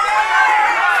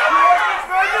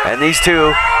 And these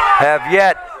two have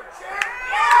yet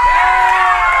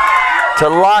to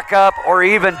lock up or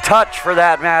even touch, for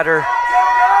that matter.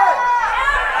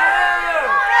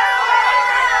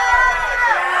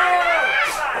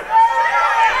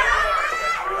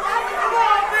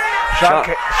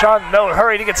 Sean, no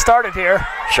hurry to get started here.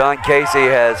 Sean Casey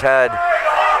has had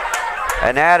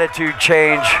an attitude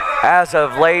change as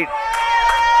of late.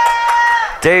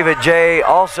 David J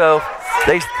also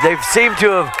They seem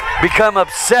to have become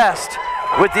obsessed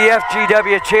with the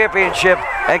FGW Championship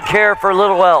and care for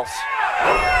little else.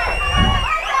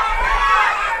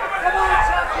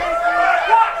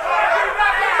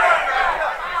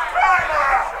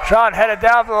 Sean headed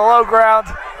down to the low ground,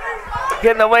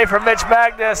 getting away from Mitch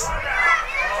Magnus,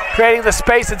 creating the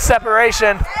space and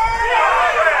separation.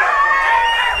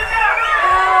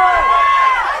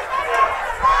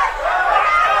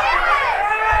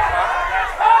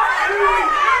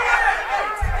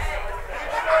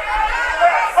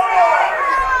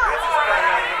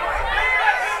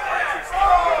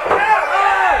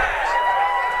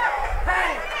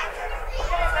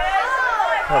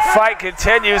 The fight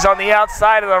continues on the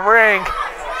outside of the ring.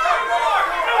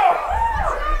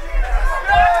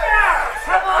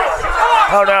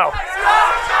 Oh no.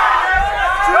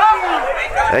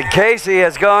 And Casey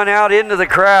has gone out into the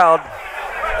crowd.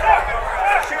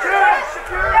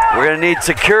 We're going to need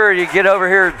security to get over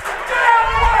here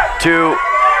to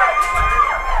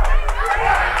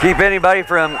keep anybody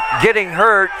from getting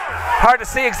hurt. Hard to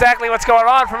see exactly what's going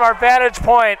on from our vantage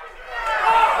point.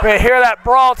 We can hear that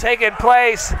brawl taking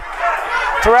place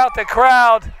throughout the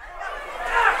crowd.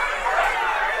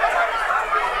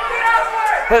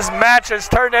 This match has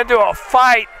turned into a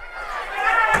fight.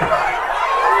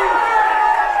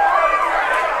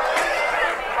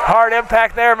 Hard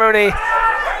impact there, Mooney.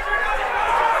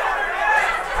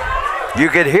 You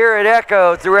could hear it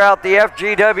echo throughout the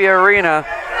FGW arena.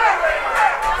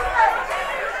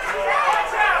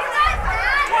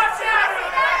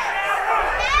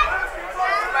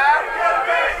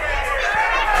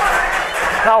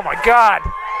 Oh my God,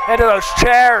 into those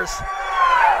chairs.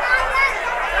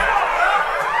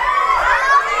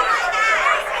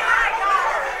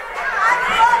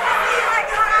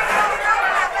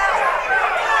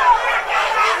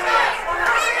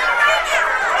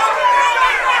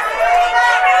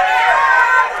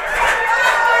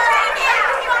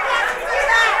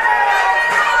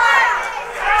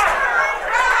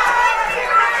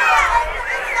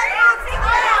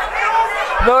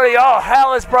 Moody, all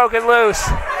hell is broken loose.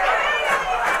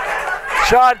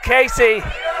 Sean Casey.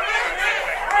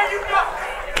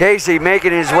 Casey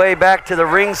making his way back to the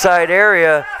ringside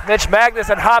area. Mitch Magnus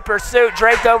in hot pursuit,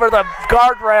 draped over the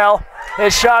guardrail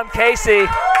is Sean Casey.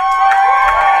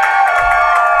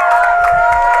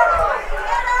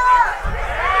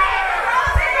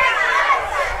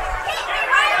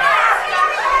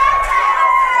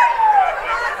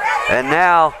 And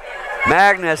now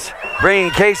Magnus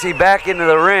bringing Casey back into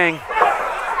the ring.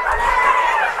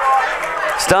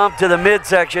 Stomp to the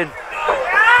midsection,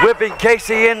 whipping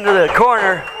Casey into the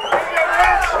corner.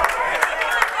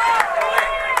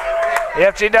 The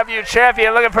FGW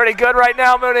champion looking pretty good right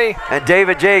now, Mooney. And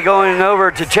David J going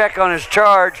over to check on his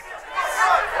charge.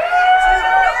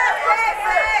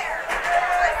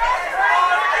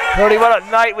 Cody, what a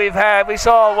night we've had. We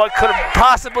saw what could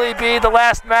possibly be the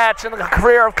last match in the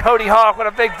career of Cody Hawk. What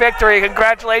a big victory.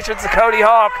 Congratulations to Cody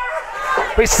Hawk.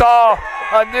 We saw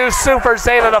a new Super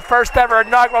Zeta, the first ever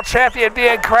inaugural champion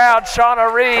being crowned,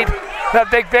 Shauna Reed. That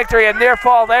big victory, a near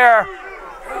fall there.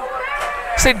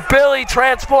 Seen Billy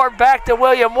transform back to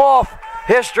William Wolf.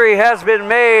 History has been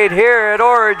made here at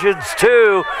Origins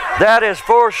 2. That is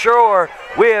for sure.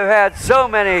 We have had so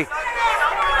many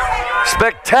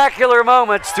spectacular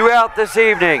moments throughout this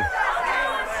evening.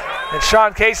 And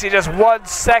Sean Casey just 1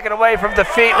 second away from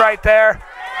defeat right there.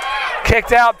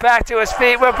 Kicked out, back to his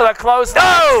feet, went for the close.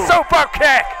 No! Super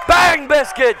kick! Bang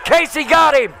biscuit! Casey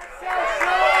got him!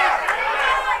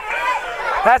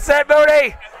 That's it,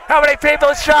 Mooney. How many people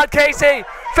is Sean Casey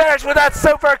finished with that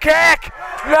super kick?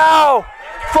 No!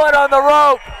 Foot on the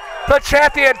rope. The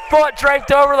champion foot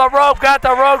draped over the rope, got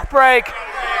the rope break.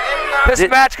 This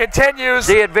match continues.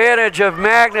 The advantage of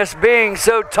Magnus being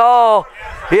so tall,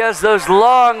 he has those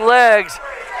long legs.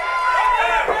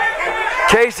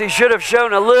 Casey should have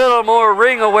shown a little more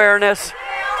ring awareness,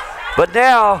 but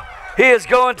now he is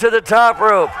going to the top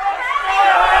rope.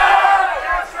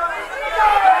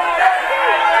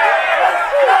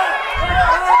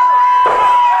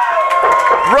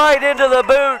 Right into the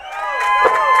boot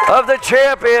of the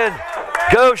champion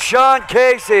goes Sean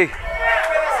Casey.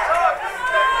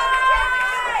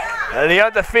 And the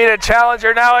undefeated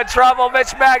challenger now in trouble.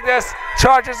 Mitch Magnus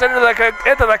charges into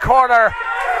the corner.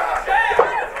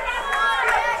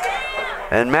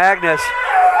 And Magnus,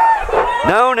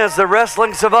 known as the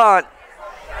Wrestling Savant,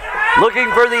 looking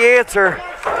for the answer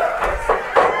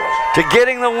to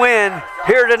getting the win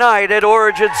here tonight at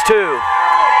Origins 2.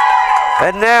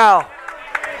 And now,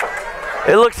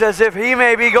 it looks as if he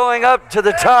may be going up to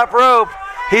the top rope.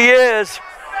 He is.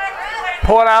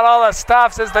 Pulling out all the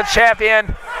stops as the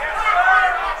champion.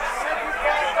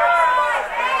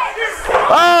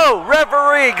 Oh,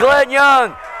 referee Glenn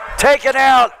Young taken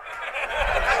out.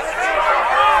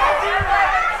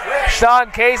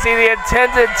 Sean Casey, the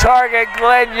intended target.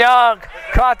 Glenn Young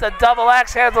caught the double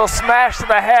axe handle smash to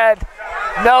the head.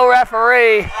 No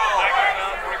referee.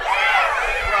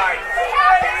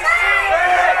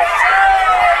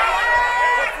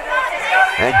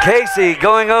 And Casey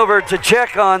going over to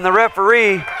check on the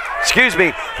referee. Excuse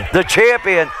me, the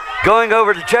champion going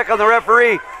over to check on the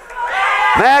referee.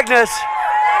 Magnus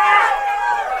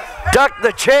ducked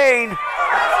the chain.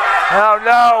 Oh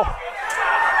no.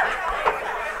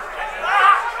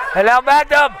 And now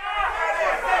Magnum.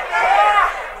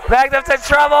 Magnum's in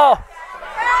trouble.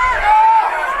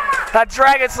 That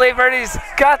dragon sleeper, and he's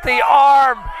got the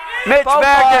arm. Mitch Both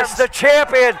Magnus, arms. the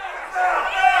champion.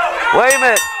 Wait a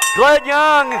minute. Glenn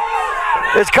Young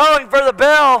is calling for the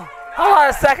bell. Hold on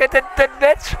a second. Did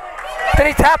Mitch? Did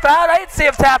he tap out? I didn't see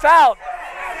him tap out.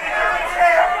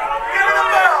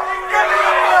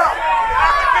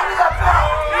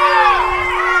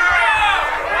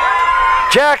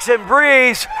 Jackson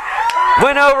Breeze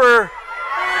went over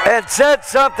and said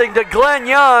something to Glenn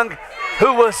Young,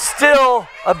 who was still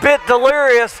a bit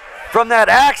delirious from that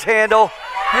axe handle.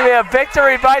 Maybe a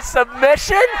victory by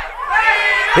submission?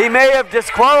 He may have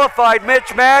disqualified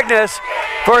Mitch Magnus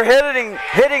for hitting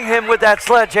him with that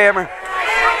sledgehammer.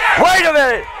 Wait a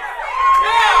minute!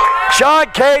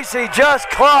 Sean Casey just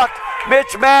clocked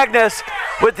Mitch Magnus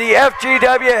with the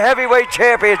FGW Heavyweight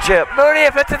Championship. Mooney,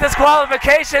 if it's a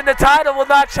disqualification, the title will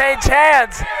not change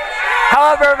hands.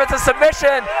 However, if it's a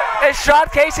submission, is Sean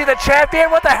Casey the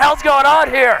champion? What the hell's going on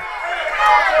here?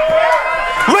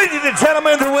 Ladies and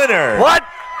gentlemen, the winner. What?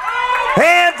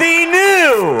 And the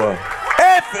new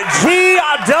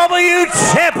FGW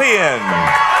champion.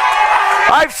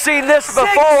 I've seen this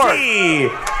before.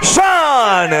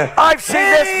 Sean. I've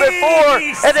seen this before,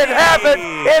 and it happened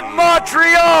in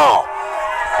Montreal.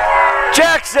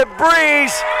 Jackson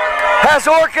Breeze has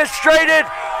orchestrated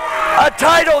a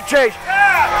title change.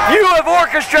 You have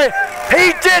orchestrated.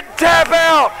 He didn't tap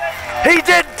out. He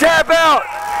didn't tap out.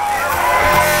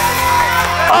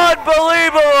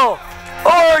 Unbelievable.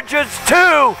 Origins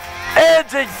 2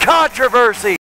 ends in controversy.